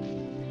this.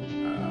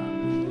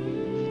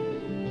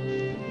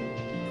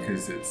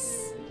 Because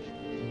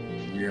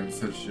we have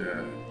such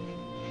a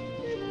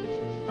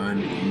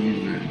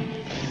uneven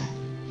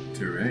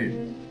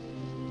terrain.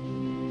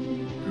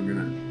 I'm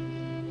gonna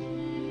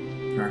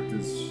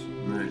practice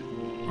my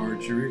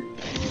archery.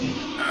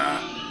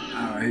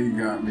 Oh, he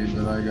got me,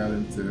 but I got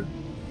him too.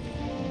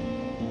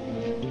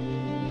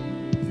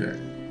 Okay.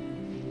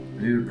 I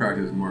need to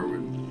practice more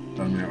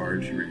on my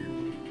archery.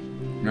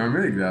 Now I'm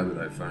really glad that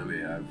I finally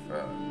have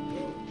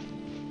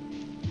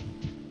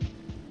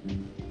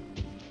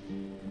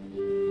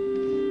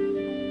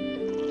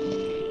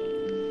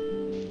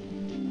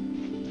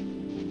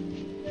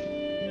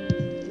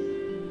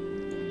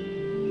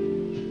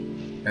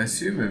I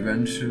assume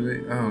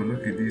eventually... Oh,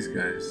 look at these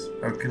guys.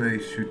 Oh, can I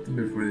shoot them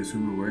before they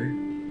swim away?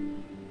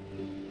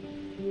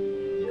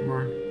 Come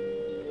on.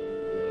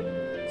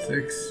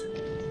 6.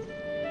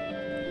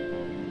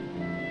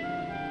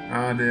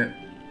 Oh,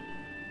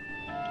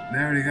 they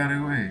already got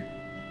away.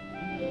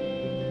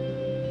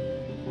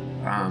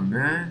 Oh,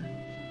 man.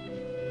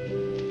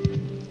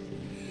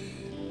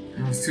 I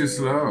was too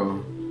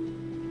slow.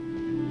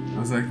 I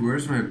was like,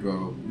 where's my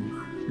bow?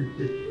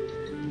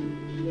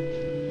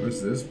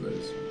 Where's this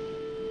place?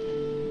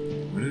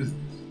 What is this?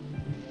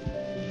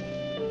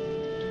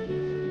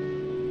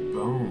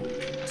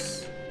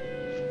 Bones.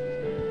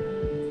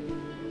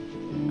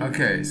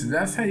 Okay, so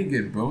that's how you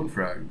get bone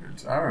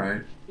fragments.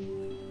 Alright.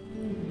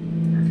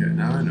 Okay,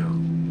 now I know.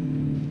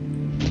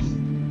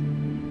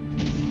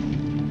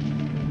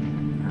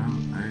 Now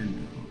I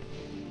know.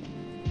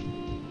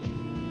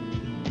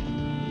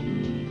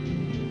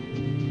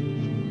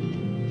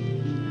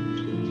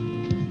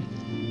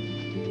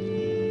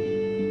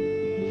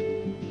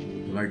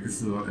 Like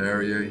this little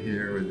area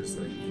here where there's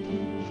like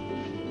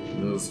a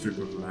little strip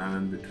of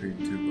land between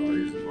 2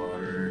 bodies of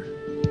water.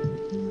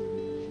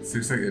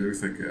 It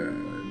looks like a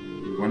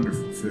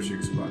wonderful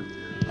fishing spot.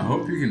 I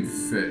hope you can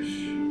fish.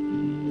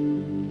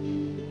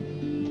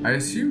 I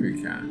assume you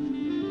can.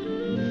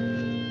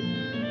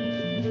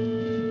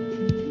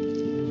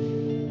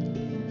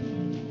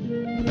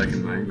 Like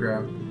in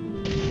Minecraft.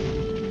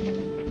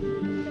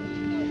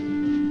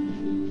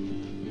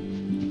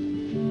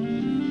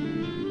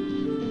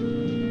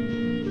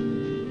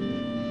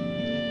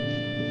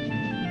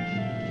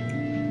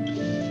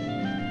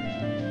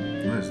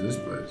 What is this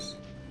place?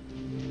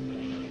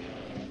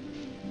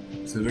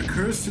 So it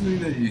occurs to me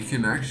that you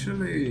can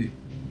actually,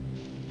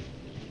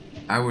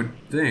 I would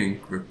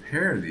think,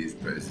 repair these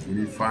places when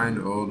you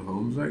find old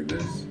homes like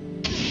this.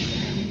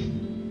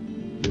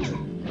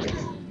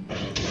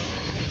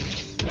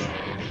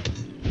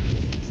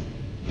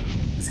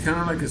 It's kind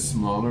of like a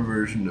smaller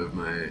version of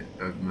my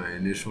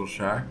initial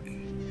shack,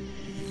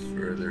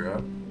 further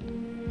up.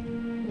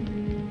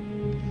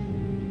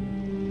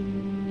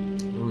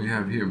 What do we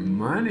have here?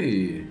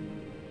 Money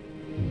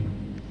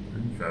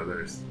and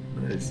feathers.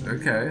 Nice.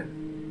 Okay.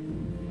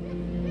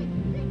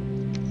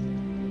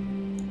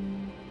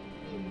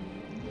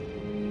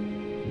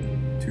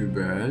 Two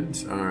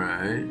beds. All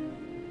right.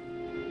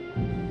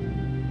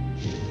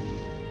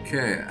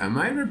 Okay, I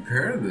might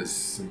repair this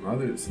some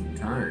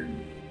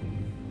time.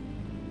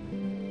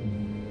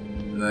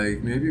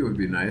 Like, maybe it would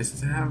be nice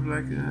to have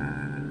like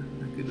a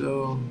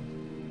little,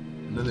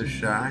 another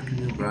shack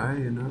nearby,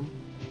 you know?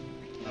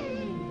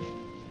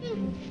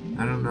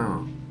 I don't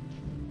know.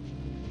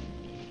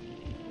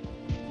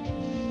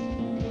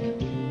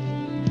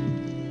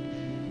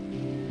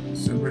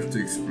 So much to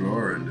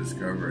explore and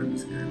discover in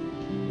this game.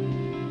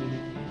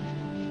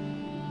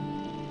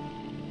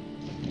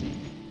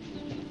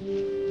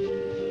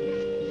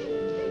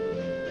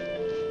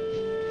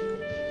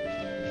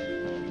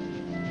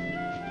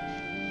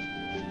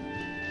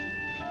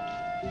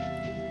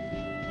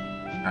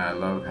 I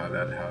love how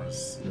that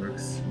house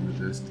looks in the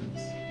distance.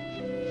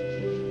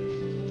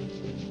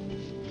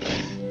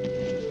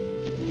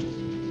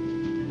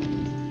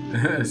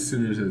 As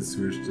soon as I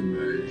switched to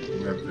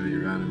my weapon, he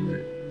ran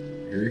away.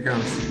 Here he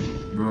comes.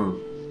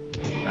 Boom.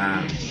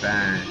 Bam.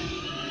 Bang.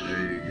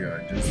 There you go.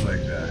 Just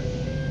like that.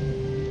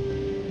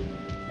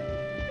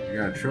 You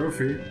got a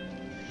trophy.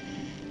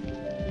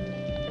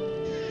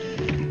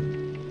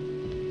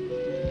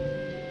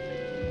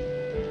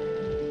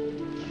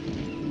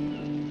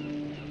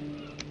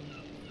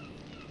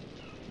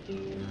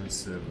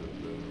 So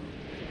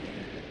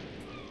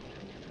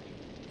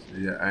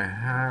yeah, I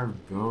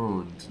have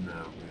bones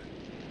now, but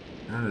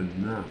not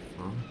enough,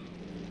 huh?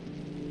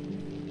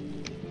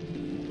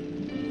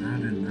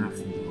 Not enough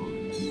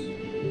bones.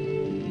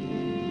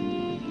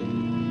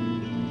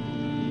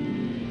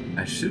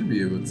 I should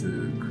be able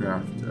to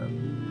craft a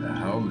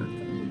helmet.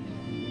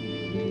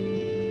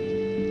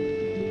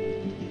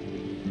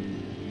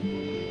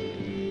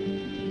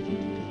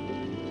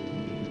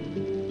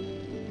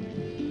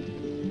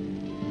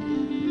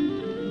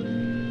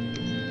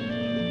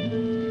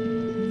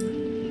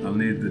 I'll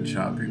need the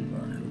chopping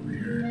block over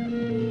here.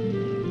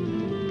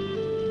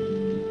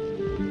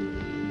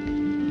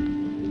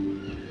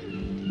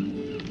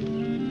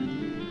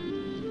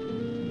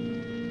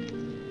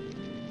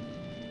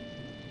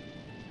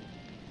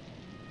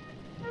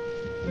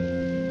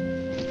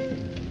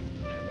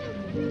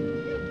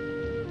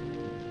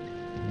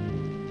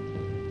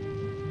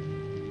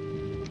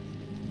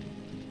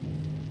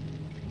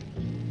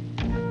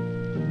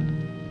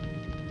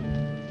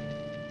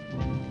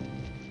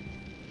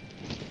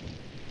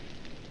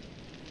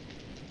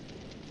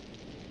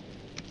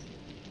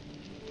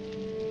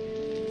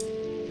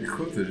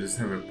 Cool to just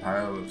have a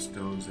pile of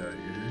stones out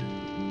here.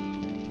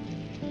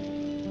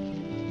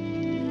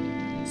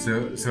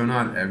 So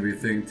not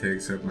everything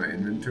takes up my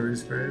inventory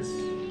space.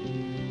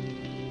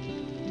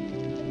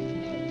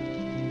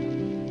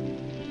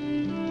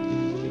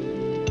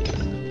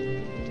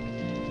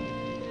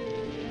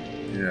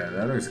 Yeah,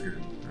 that looks good.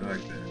 I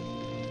like that.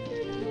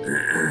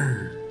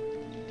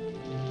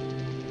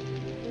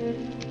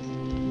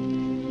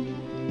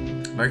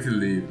 I like to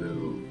leave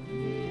little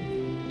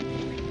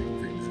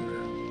things around.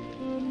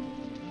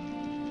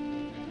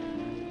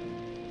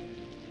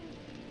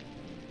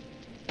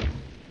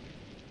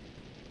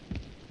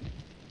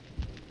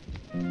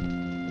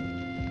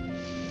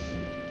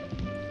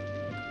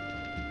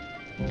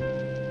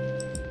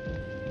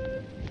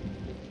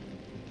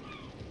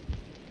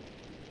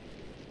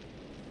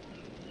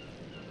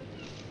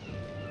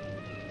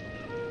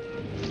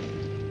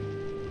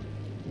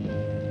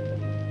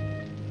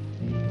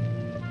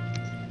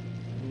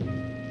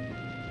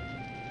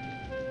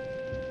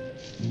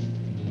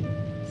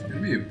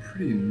 Be a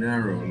pretty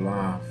narrow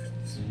loft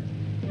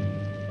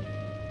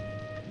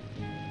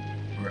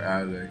or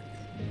attic.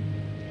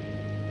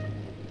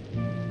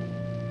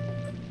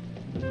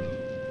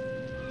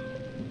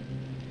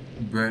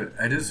 But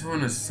I just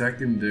want a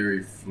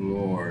secondary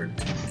floor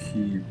to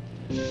keep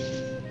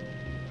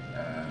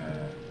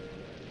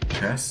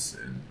chests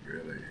in,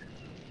 really,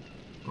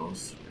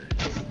 mostly.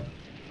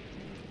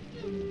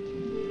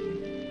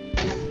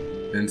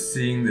 And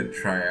seeing the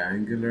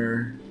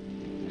triangular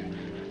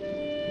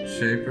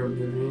shape of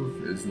the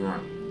roof is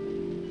not.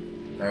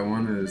 I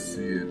want to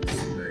see it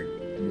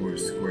like more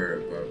square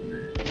above me.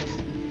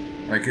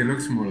 Like it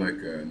looks more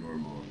like a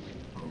normal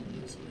home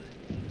this way.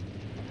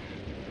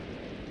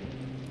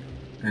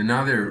 And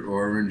now they're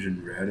orange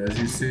and red, as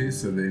you see,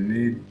 so they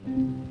need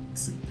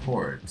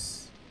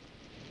supports.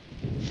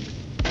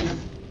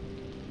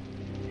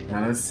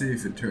 Now let's see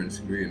if it turns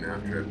green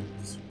after I put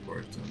the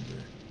supports on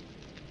there.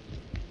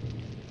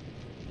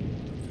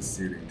 the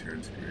ceiling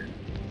turns green.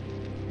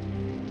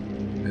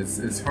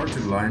 It's hard to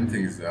line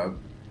things up.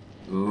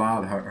 A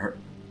lot hard.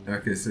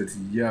 Okay, so it's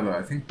yellow.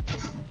 I think.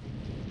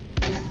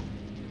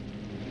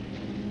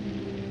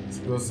 Let's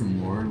go some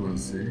more and we'll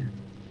see.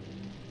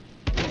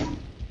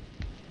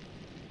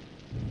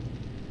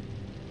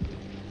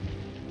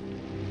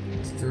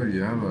 Still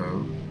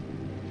yellow.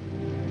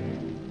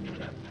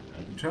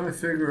 I'm trying to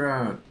figure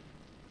out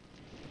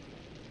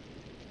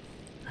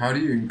how do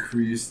you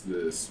increase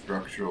the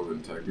structural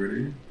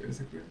integrity,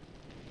 basically.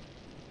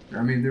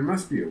 I mean, there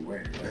must be a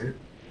way, right?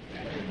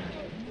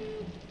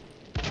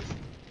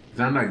 It's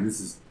not like this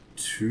is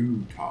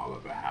too tall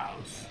of a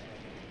house.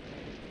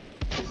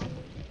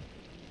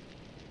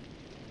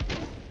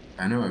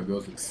 I know I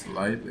built it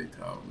slightly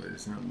tall, but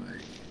it's not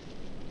like...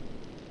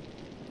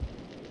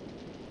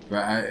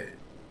 But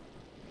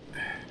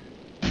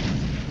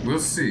we'll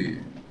see.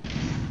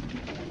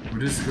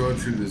 We'll just go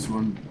through this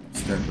one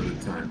step at a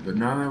time. But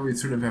now that we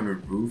sort of have a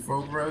roof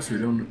over us, we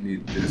don't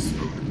need this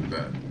over the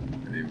bed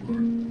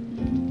anymore.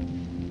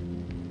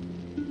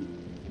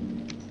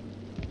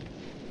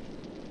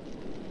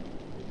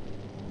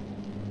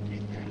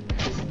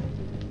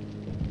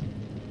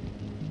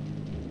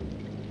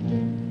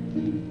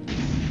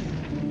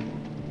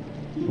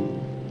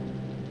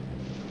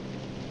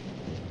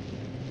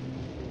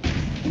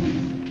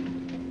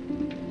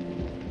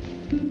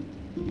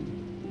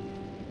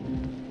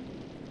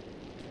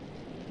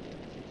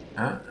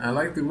 I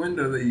like the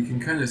window that you can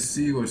kind of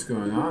see what's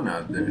going on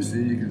out there.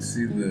 See, you can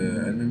see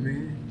the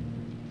enemy.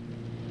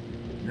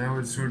 Now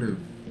it's sort of...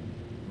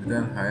 Would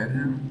that hide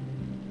him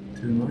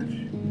too much?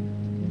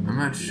 I'm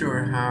not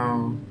sure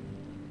how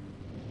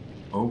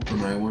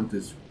open I want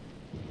this.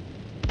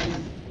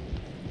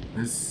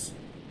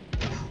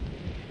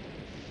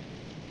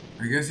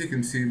 I guess you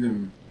can see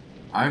them.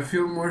 I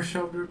feel more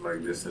sheltered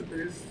like this at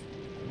least.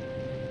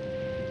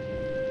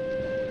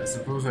 I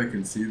suppose I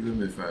can see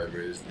them if I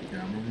raise the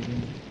camera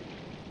again.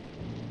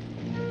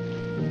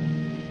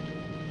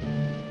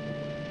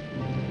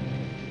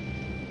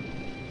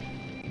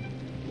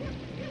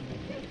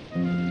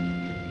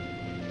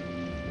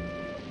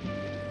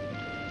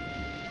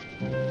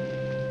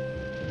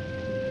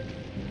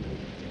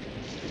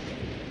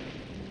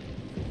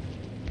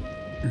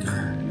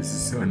 This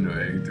is so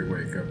annoying to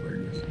wake up like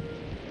this.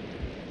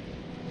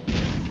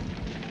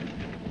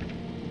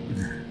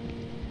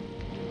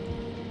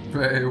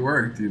 But it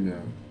worked, you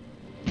know.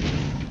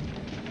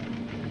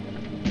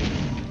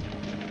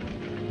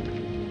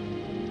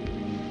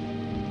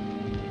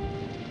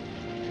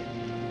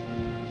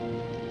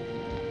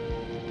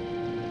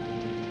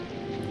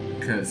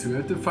 Okay, so we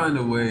have to find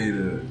a way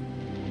to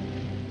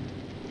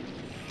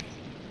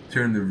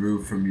turn the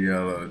roof from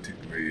yellow to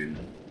green.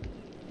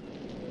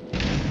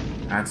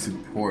 Add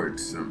support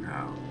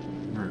somehow.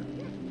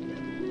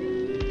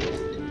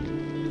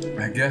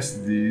 I guess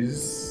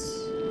these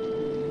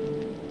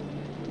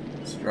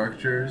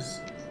structures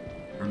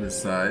on the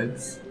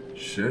sides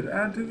should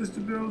add to the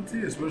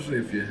stability, especially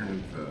if you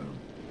have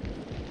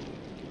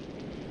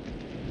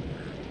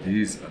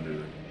these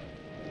under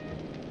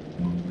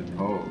the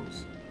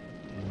poles.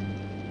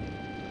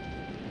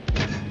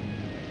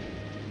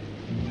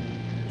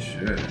 It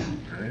should,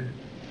 right?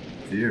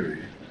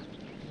 Theory.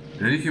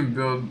 Then you can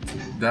build,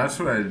 that's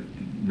what I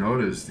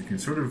noticed, you can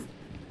sort of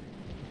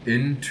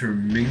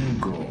intertwine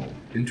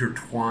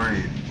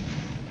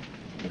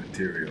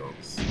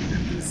materials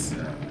in this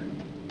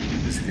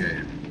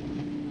game.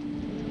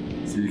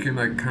 So you can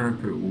like kind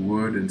of put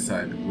wood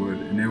inside wood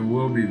and it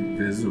will be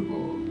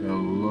visible, it'll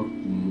look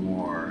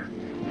more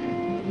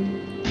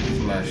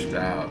fleshed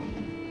out.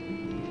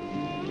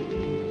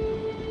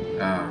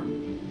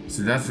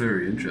 So that's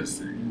very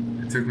interesting.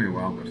 It took me a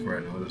while before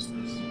I noticed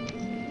this.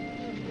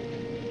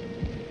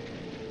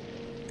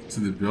 So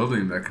the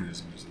building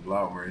mechanism is a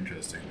lot more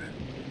interesting than,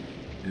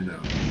 you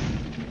know,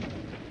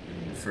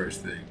 you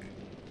first think.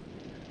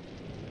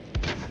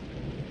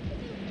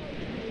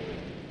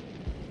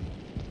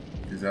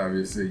 Because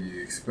obviously you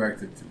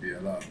expect it to be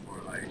a lot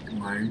more like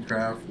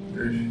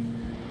Minecraft-ish,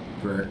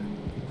 but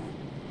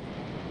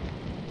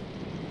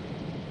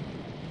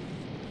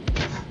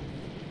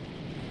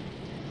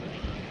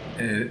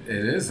it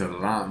is a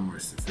lot more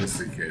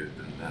sophisticated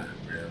than that,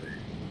 really.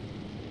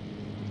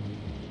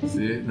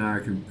 See, now I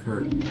can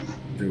put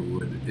the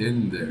wood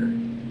in there.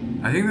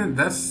 I think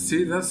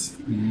that's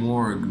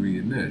more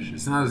greenish.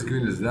 It's not as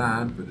green as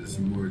that, but it's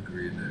more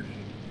greenish.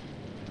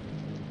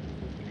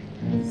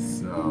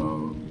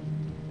 So,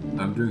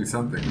 I'm doing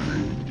something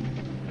right.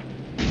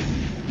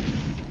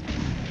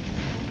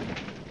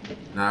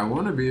 Now I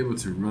want to be able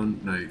to run,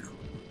 like,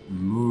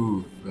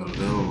 move a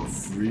little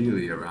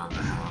freely around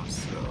the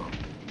house, so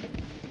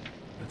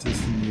let's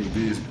just remove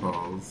these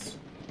poles.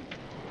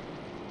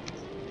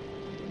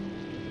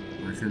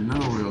 I know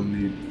we'll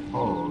need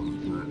poles,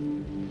 but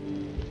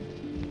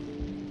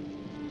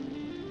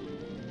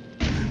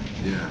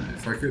yeah,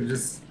 if I could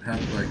just have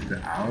like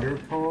the outer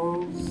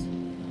poles.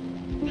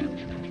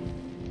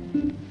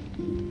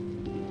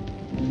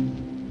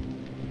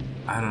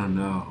 I don't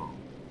know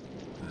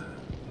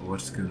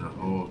what's gonna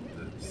hold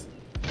this.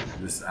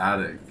 this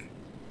attic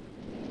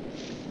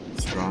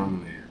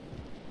strongly.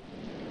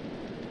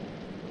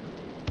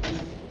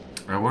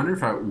 I wonder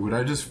if would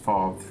I just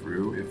fall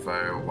through if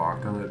I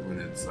walked on it when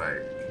it's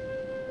like,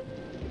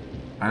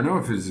 I know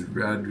if it's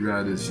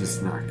red, it's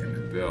just not gonna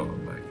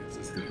build, like it's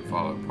just gonna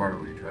fall apart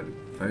when you try to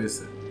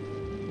place it.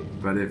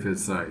 But if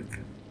it's like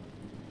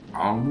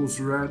almost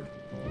red,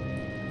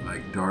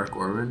 like dark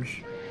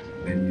orange,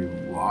 and you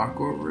walk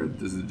over it,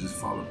 does it just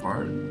fall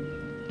apart?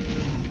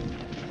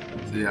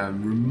 So yeah,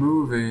 I'm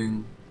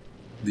removing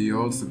the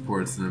old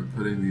supports and I'm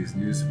putting these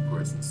new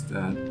supports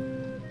instead.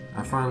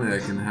 Now finally I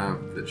can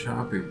have the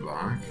chopping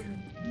block.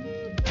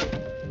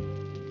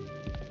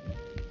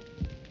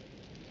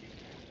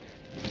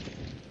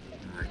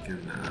 I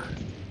can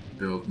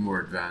build more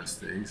advanced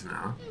things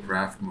now,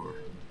 craft more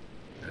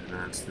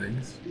advanced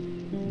things.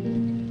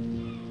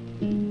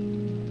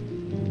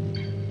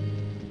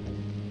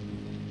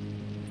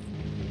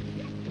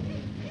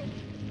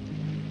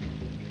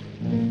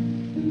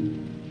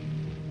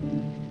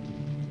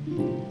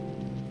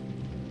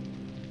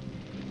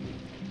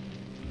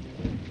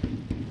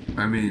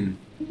 I mean,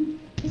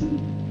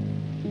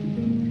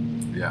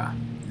 yeah,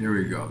 here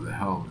we go, the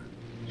helmet.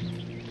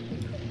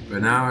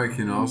 But now I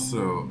can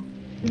also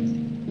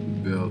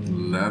build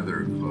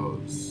leather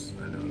clothes,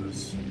 I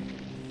notice.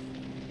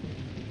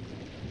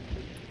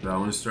 But I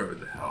want to start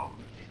with the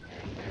helmet.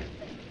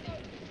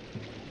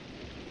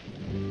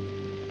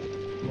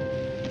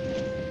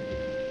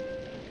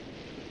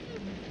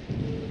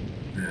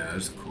 Yeah,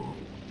 that's cool.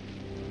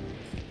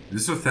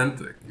 This is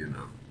authentic, you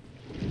know.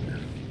 Yeah.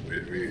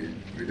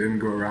 We didn't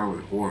go around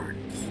with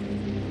horns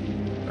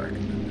back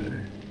in the day.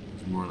 It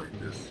was more like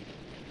this.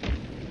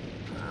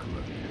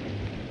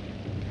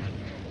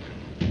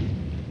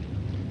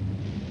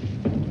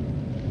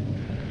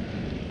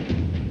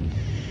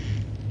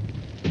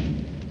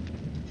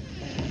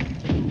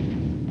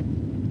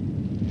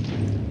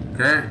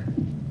 Okay.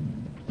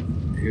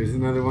 Here's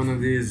another one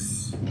of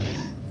these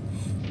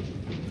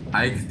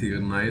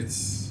Hildir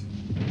nights.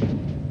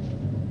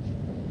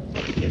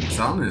 It's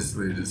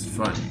honestly just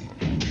fun.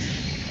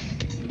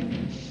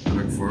 I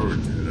look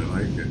forward to it, I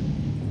like it.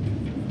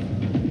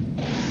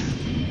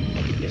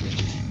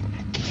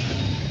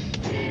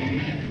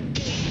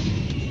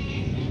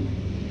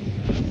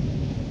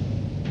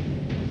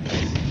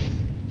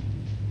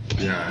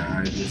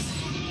 Yeah,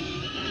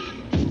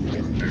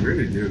 I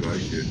really do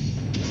like it.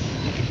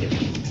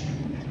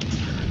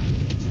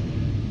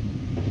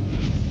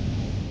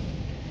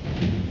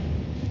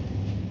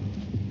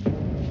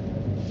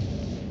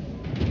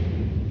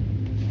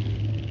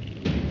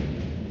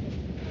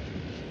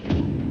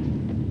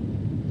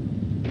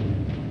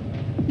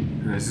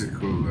 This is a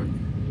cool look.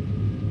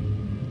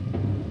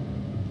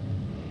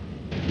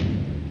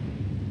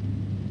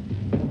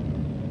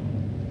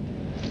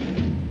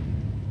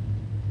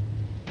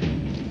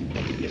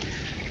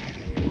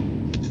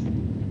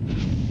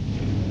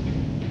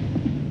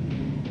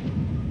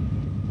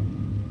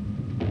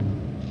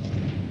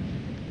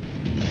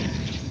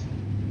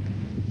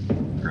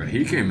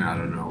 He came out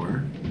of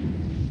nowhere.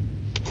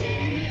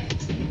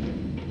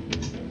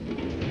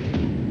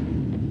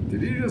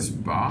 Did he just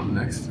spawn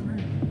next to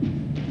me?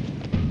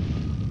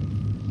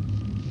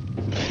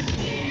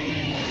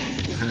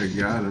 I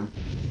got him.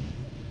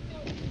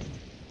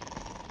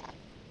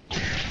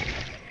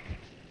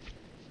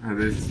 Oh,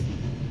 this.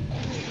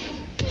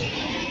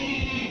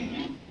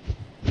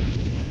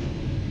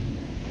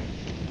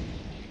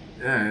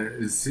 Yeah,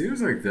 it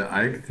seems like the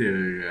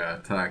Hildir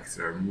attacks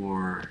are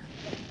more.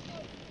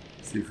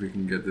 See if we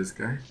can get this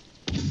guy.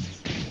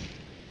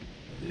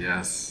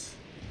 Yes,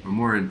 are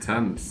more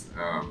intense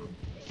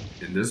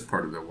in this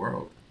part of the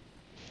world.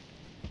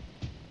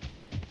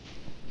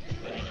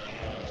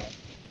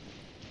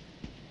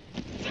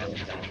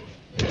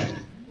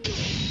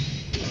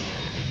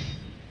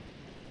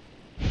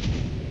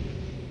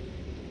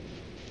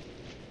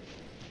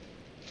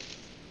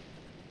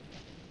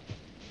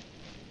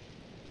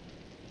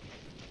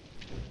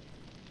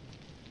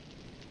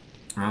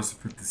 I also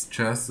put this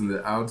chest on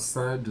the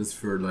outside just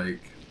for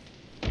like,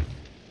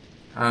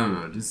 I don't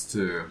know, just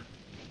to,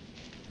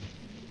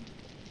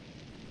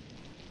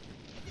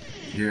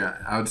 yeah,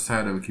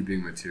 outside I'm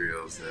keeping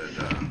materials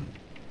that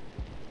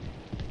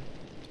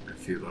I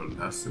feel are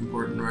less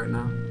important right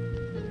now.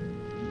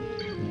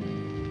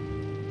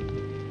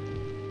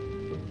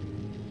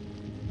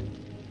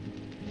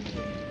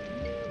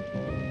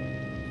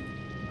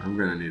 I'm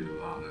gonna need a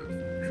lot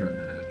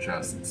of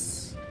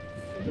chests.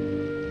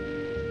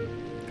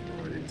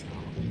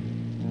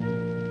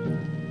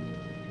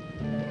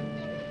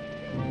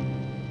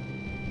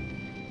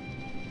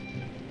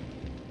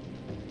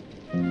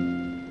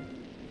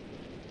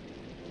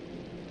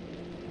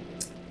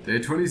 Day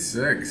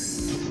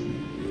 26.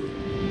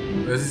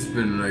 This has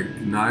been like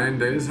 9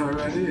 days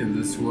already in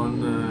this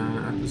one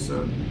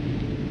episode.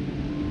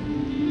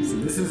 So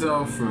this is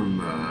all from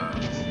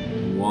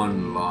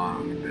one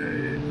long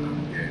day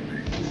of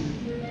gaming.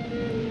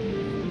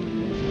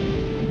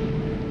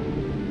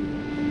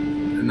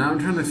 now I'm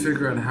trying to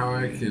figure out how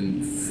I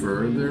can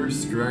further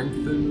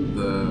strengthen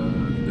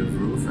the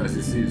roof. As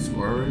you see, it's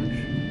orange,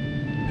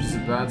 which is a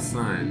bad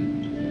sign.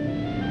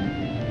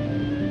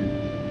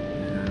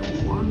 And I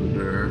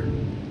wonder if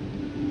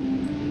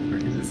I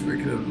can just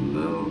make it a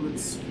little bit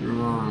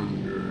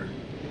stronger.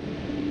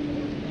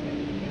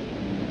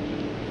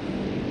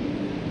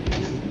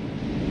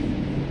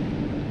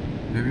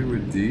 Maybe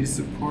with these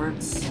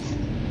supports?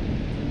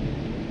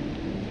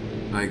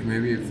 Like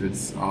maybe if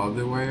it's all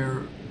the way,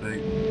 or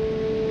like,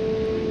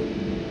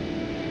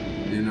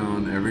 you know,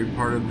 on every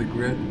part of the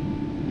grid,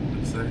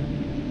 let's say.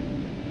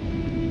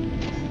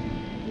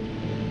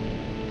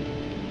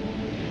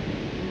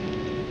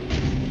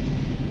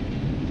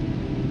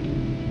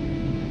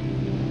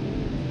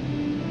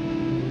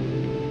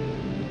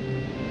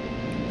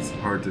 It's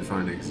hard to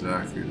find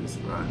exactly the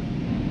spot.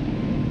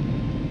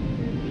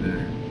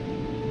 There.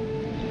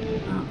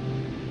 Oh.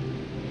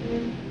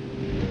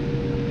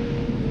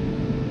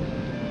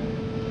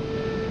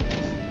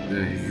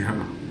 There you go.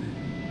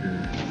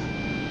 Yeah.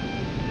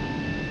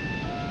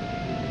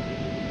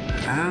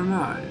 I don't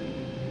know.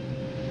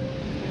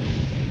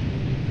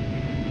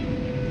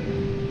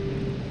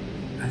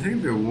 I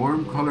think the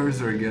warm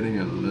colors are getting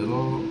a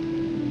little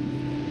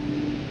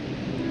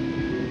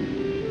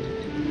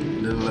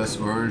less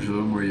orange, a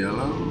little more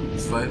yellow,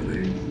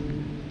 slightly,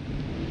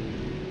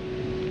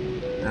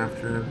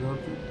 after I built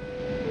it.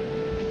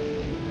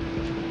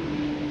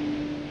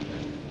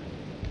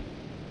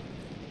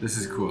 This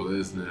is cool,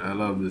 isn't it? I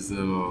love this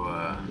little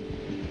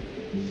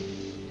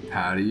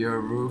patio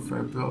roof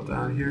I built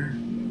out here.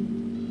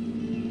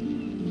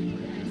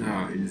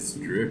 Oh, he's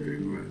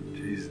dripping wet.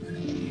 Jesus.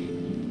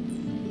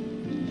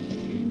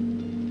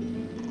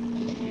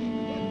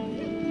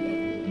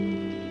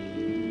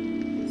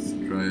 Let's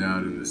dry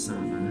out in the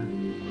sun, huh?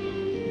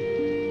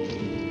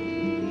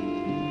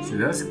 See,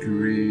 that's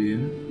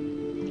green.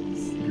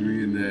 It's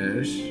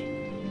greenish.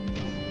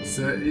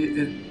 So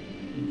it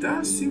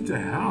does seem to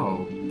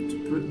help.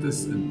 Put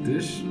these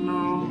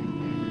additional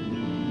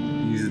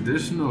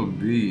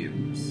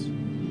beams.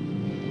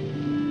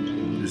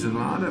 There's a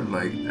lot of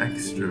like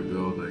extra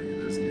building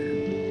in this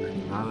game. Like a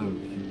lot of.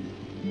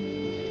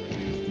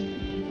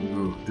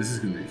 Oh, this is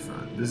gonna be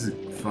fun. This is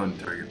fun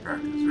target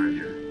practice right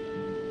here.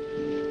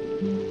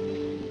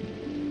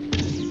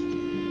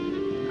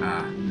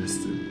 Ah,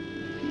 missed it.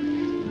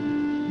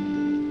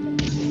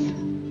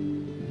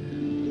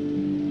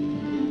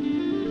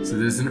 So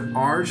there's an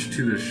arch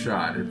to the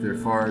shot. If they're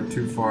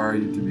too far,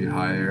 you have to be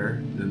higher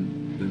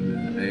than the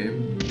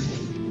aim.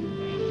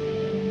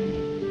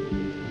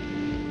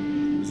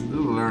 There's a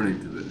little learning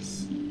to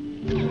this.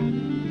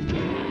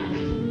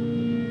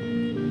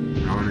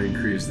 I want to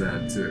increase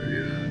that too,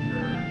 you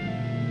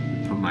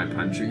know, my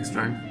punching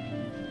strength.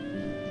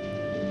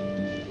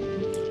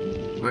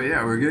 But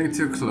yeah, we're getting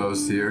too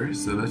close here,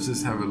 so let's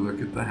just have a look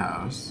at the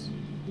house.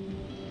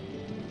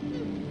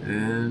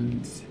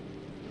 And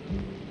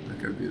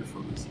look how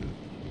beautiful this is.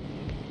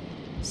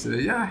 So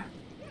yeah,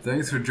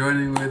 thanks for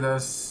joining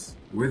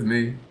with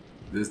me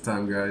this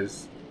time,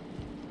 guys.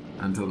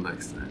 Until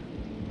next time,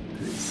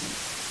 peace.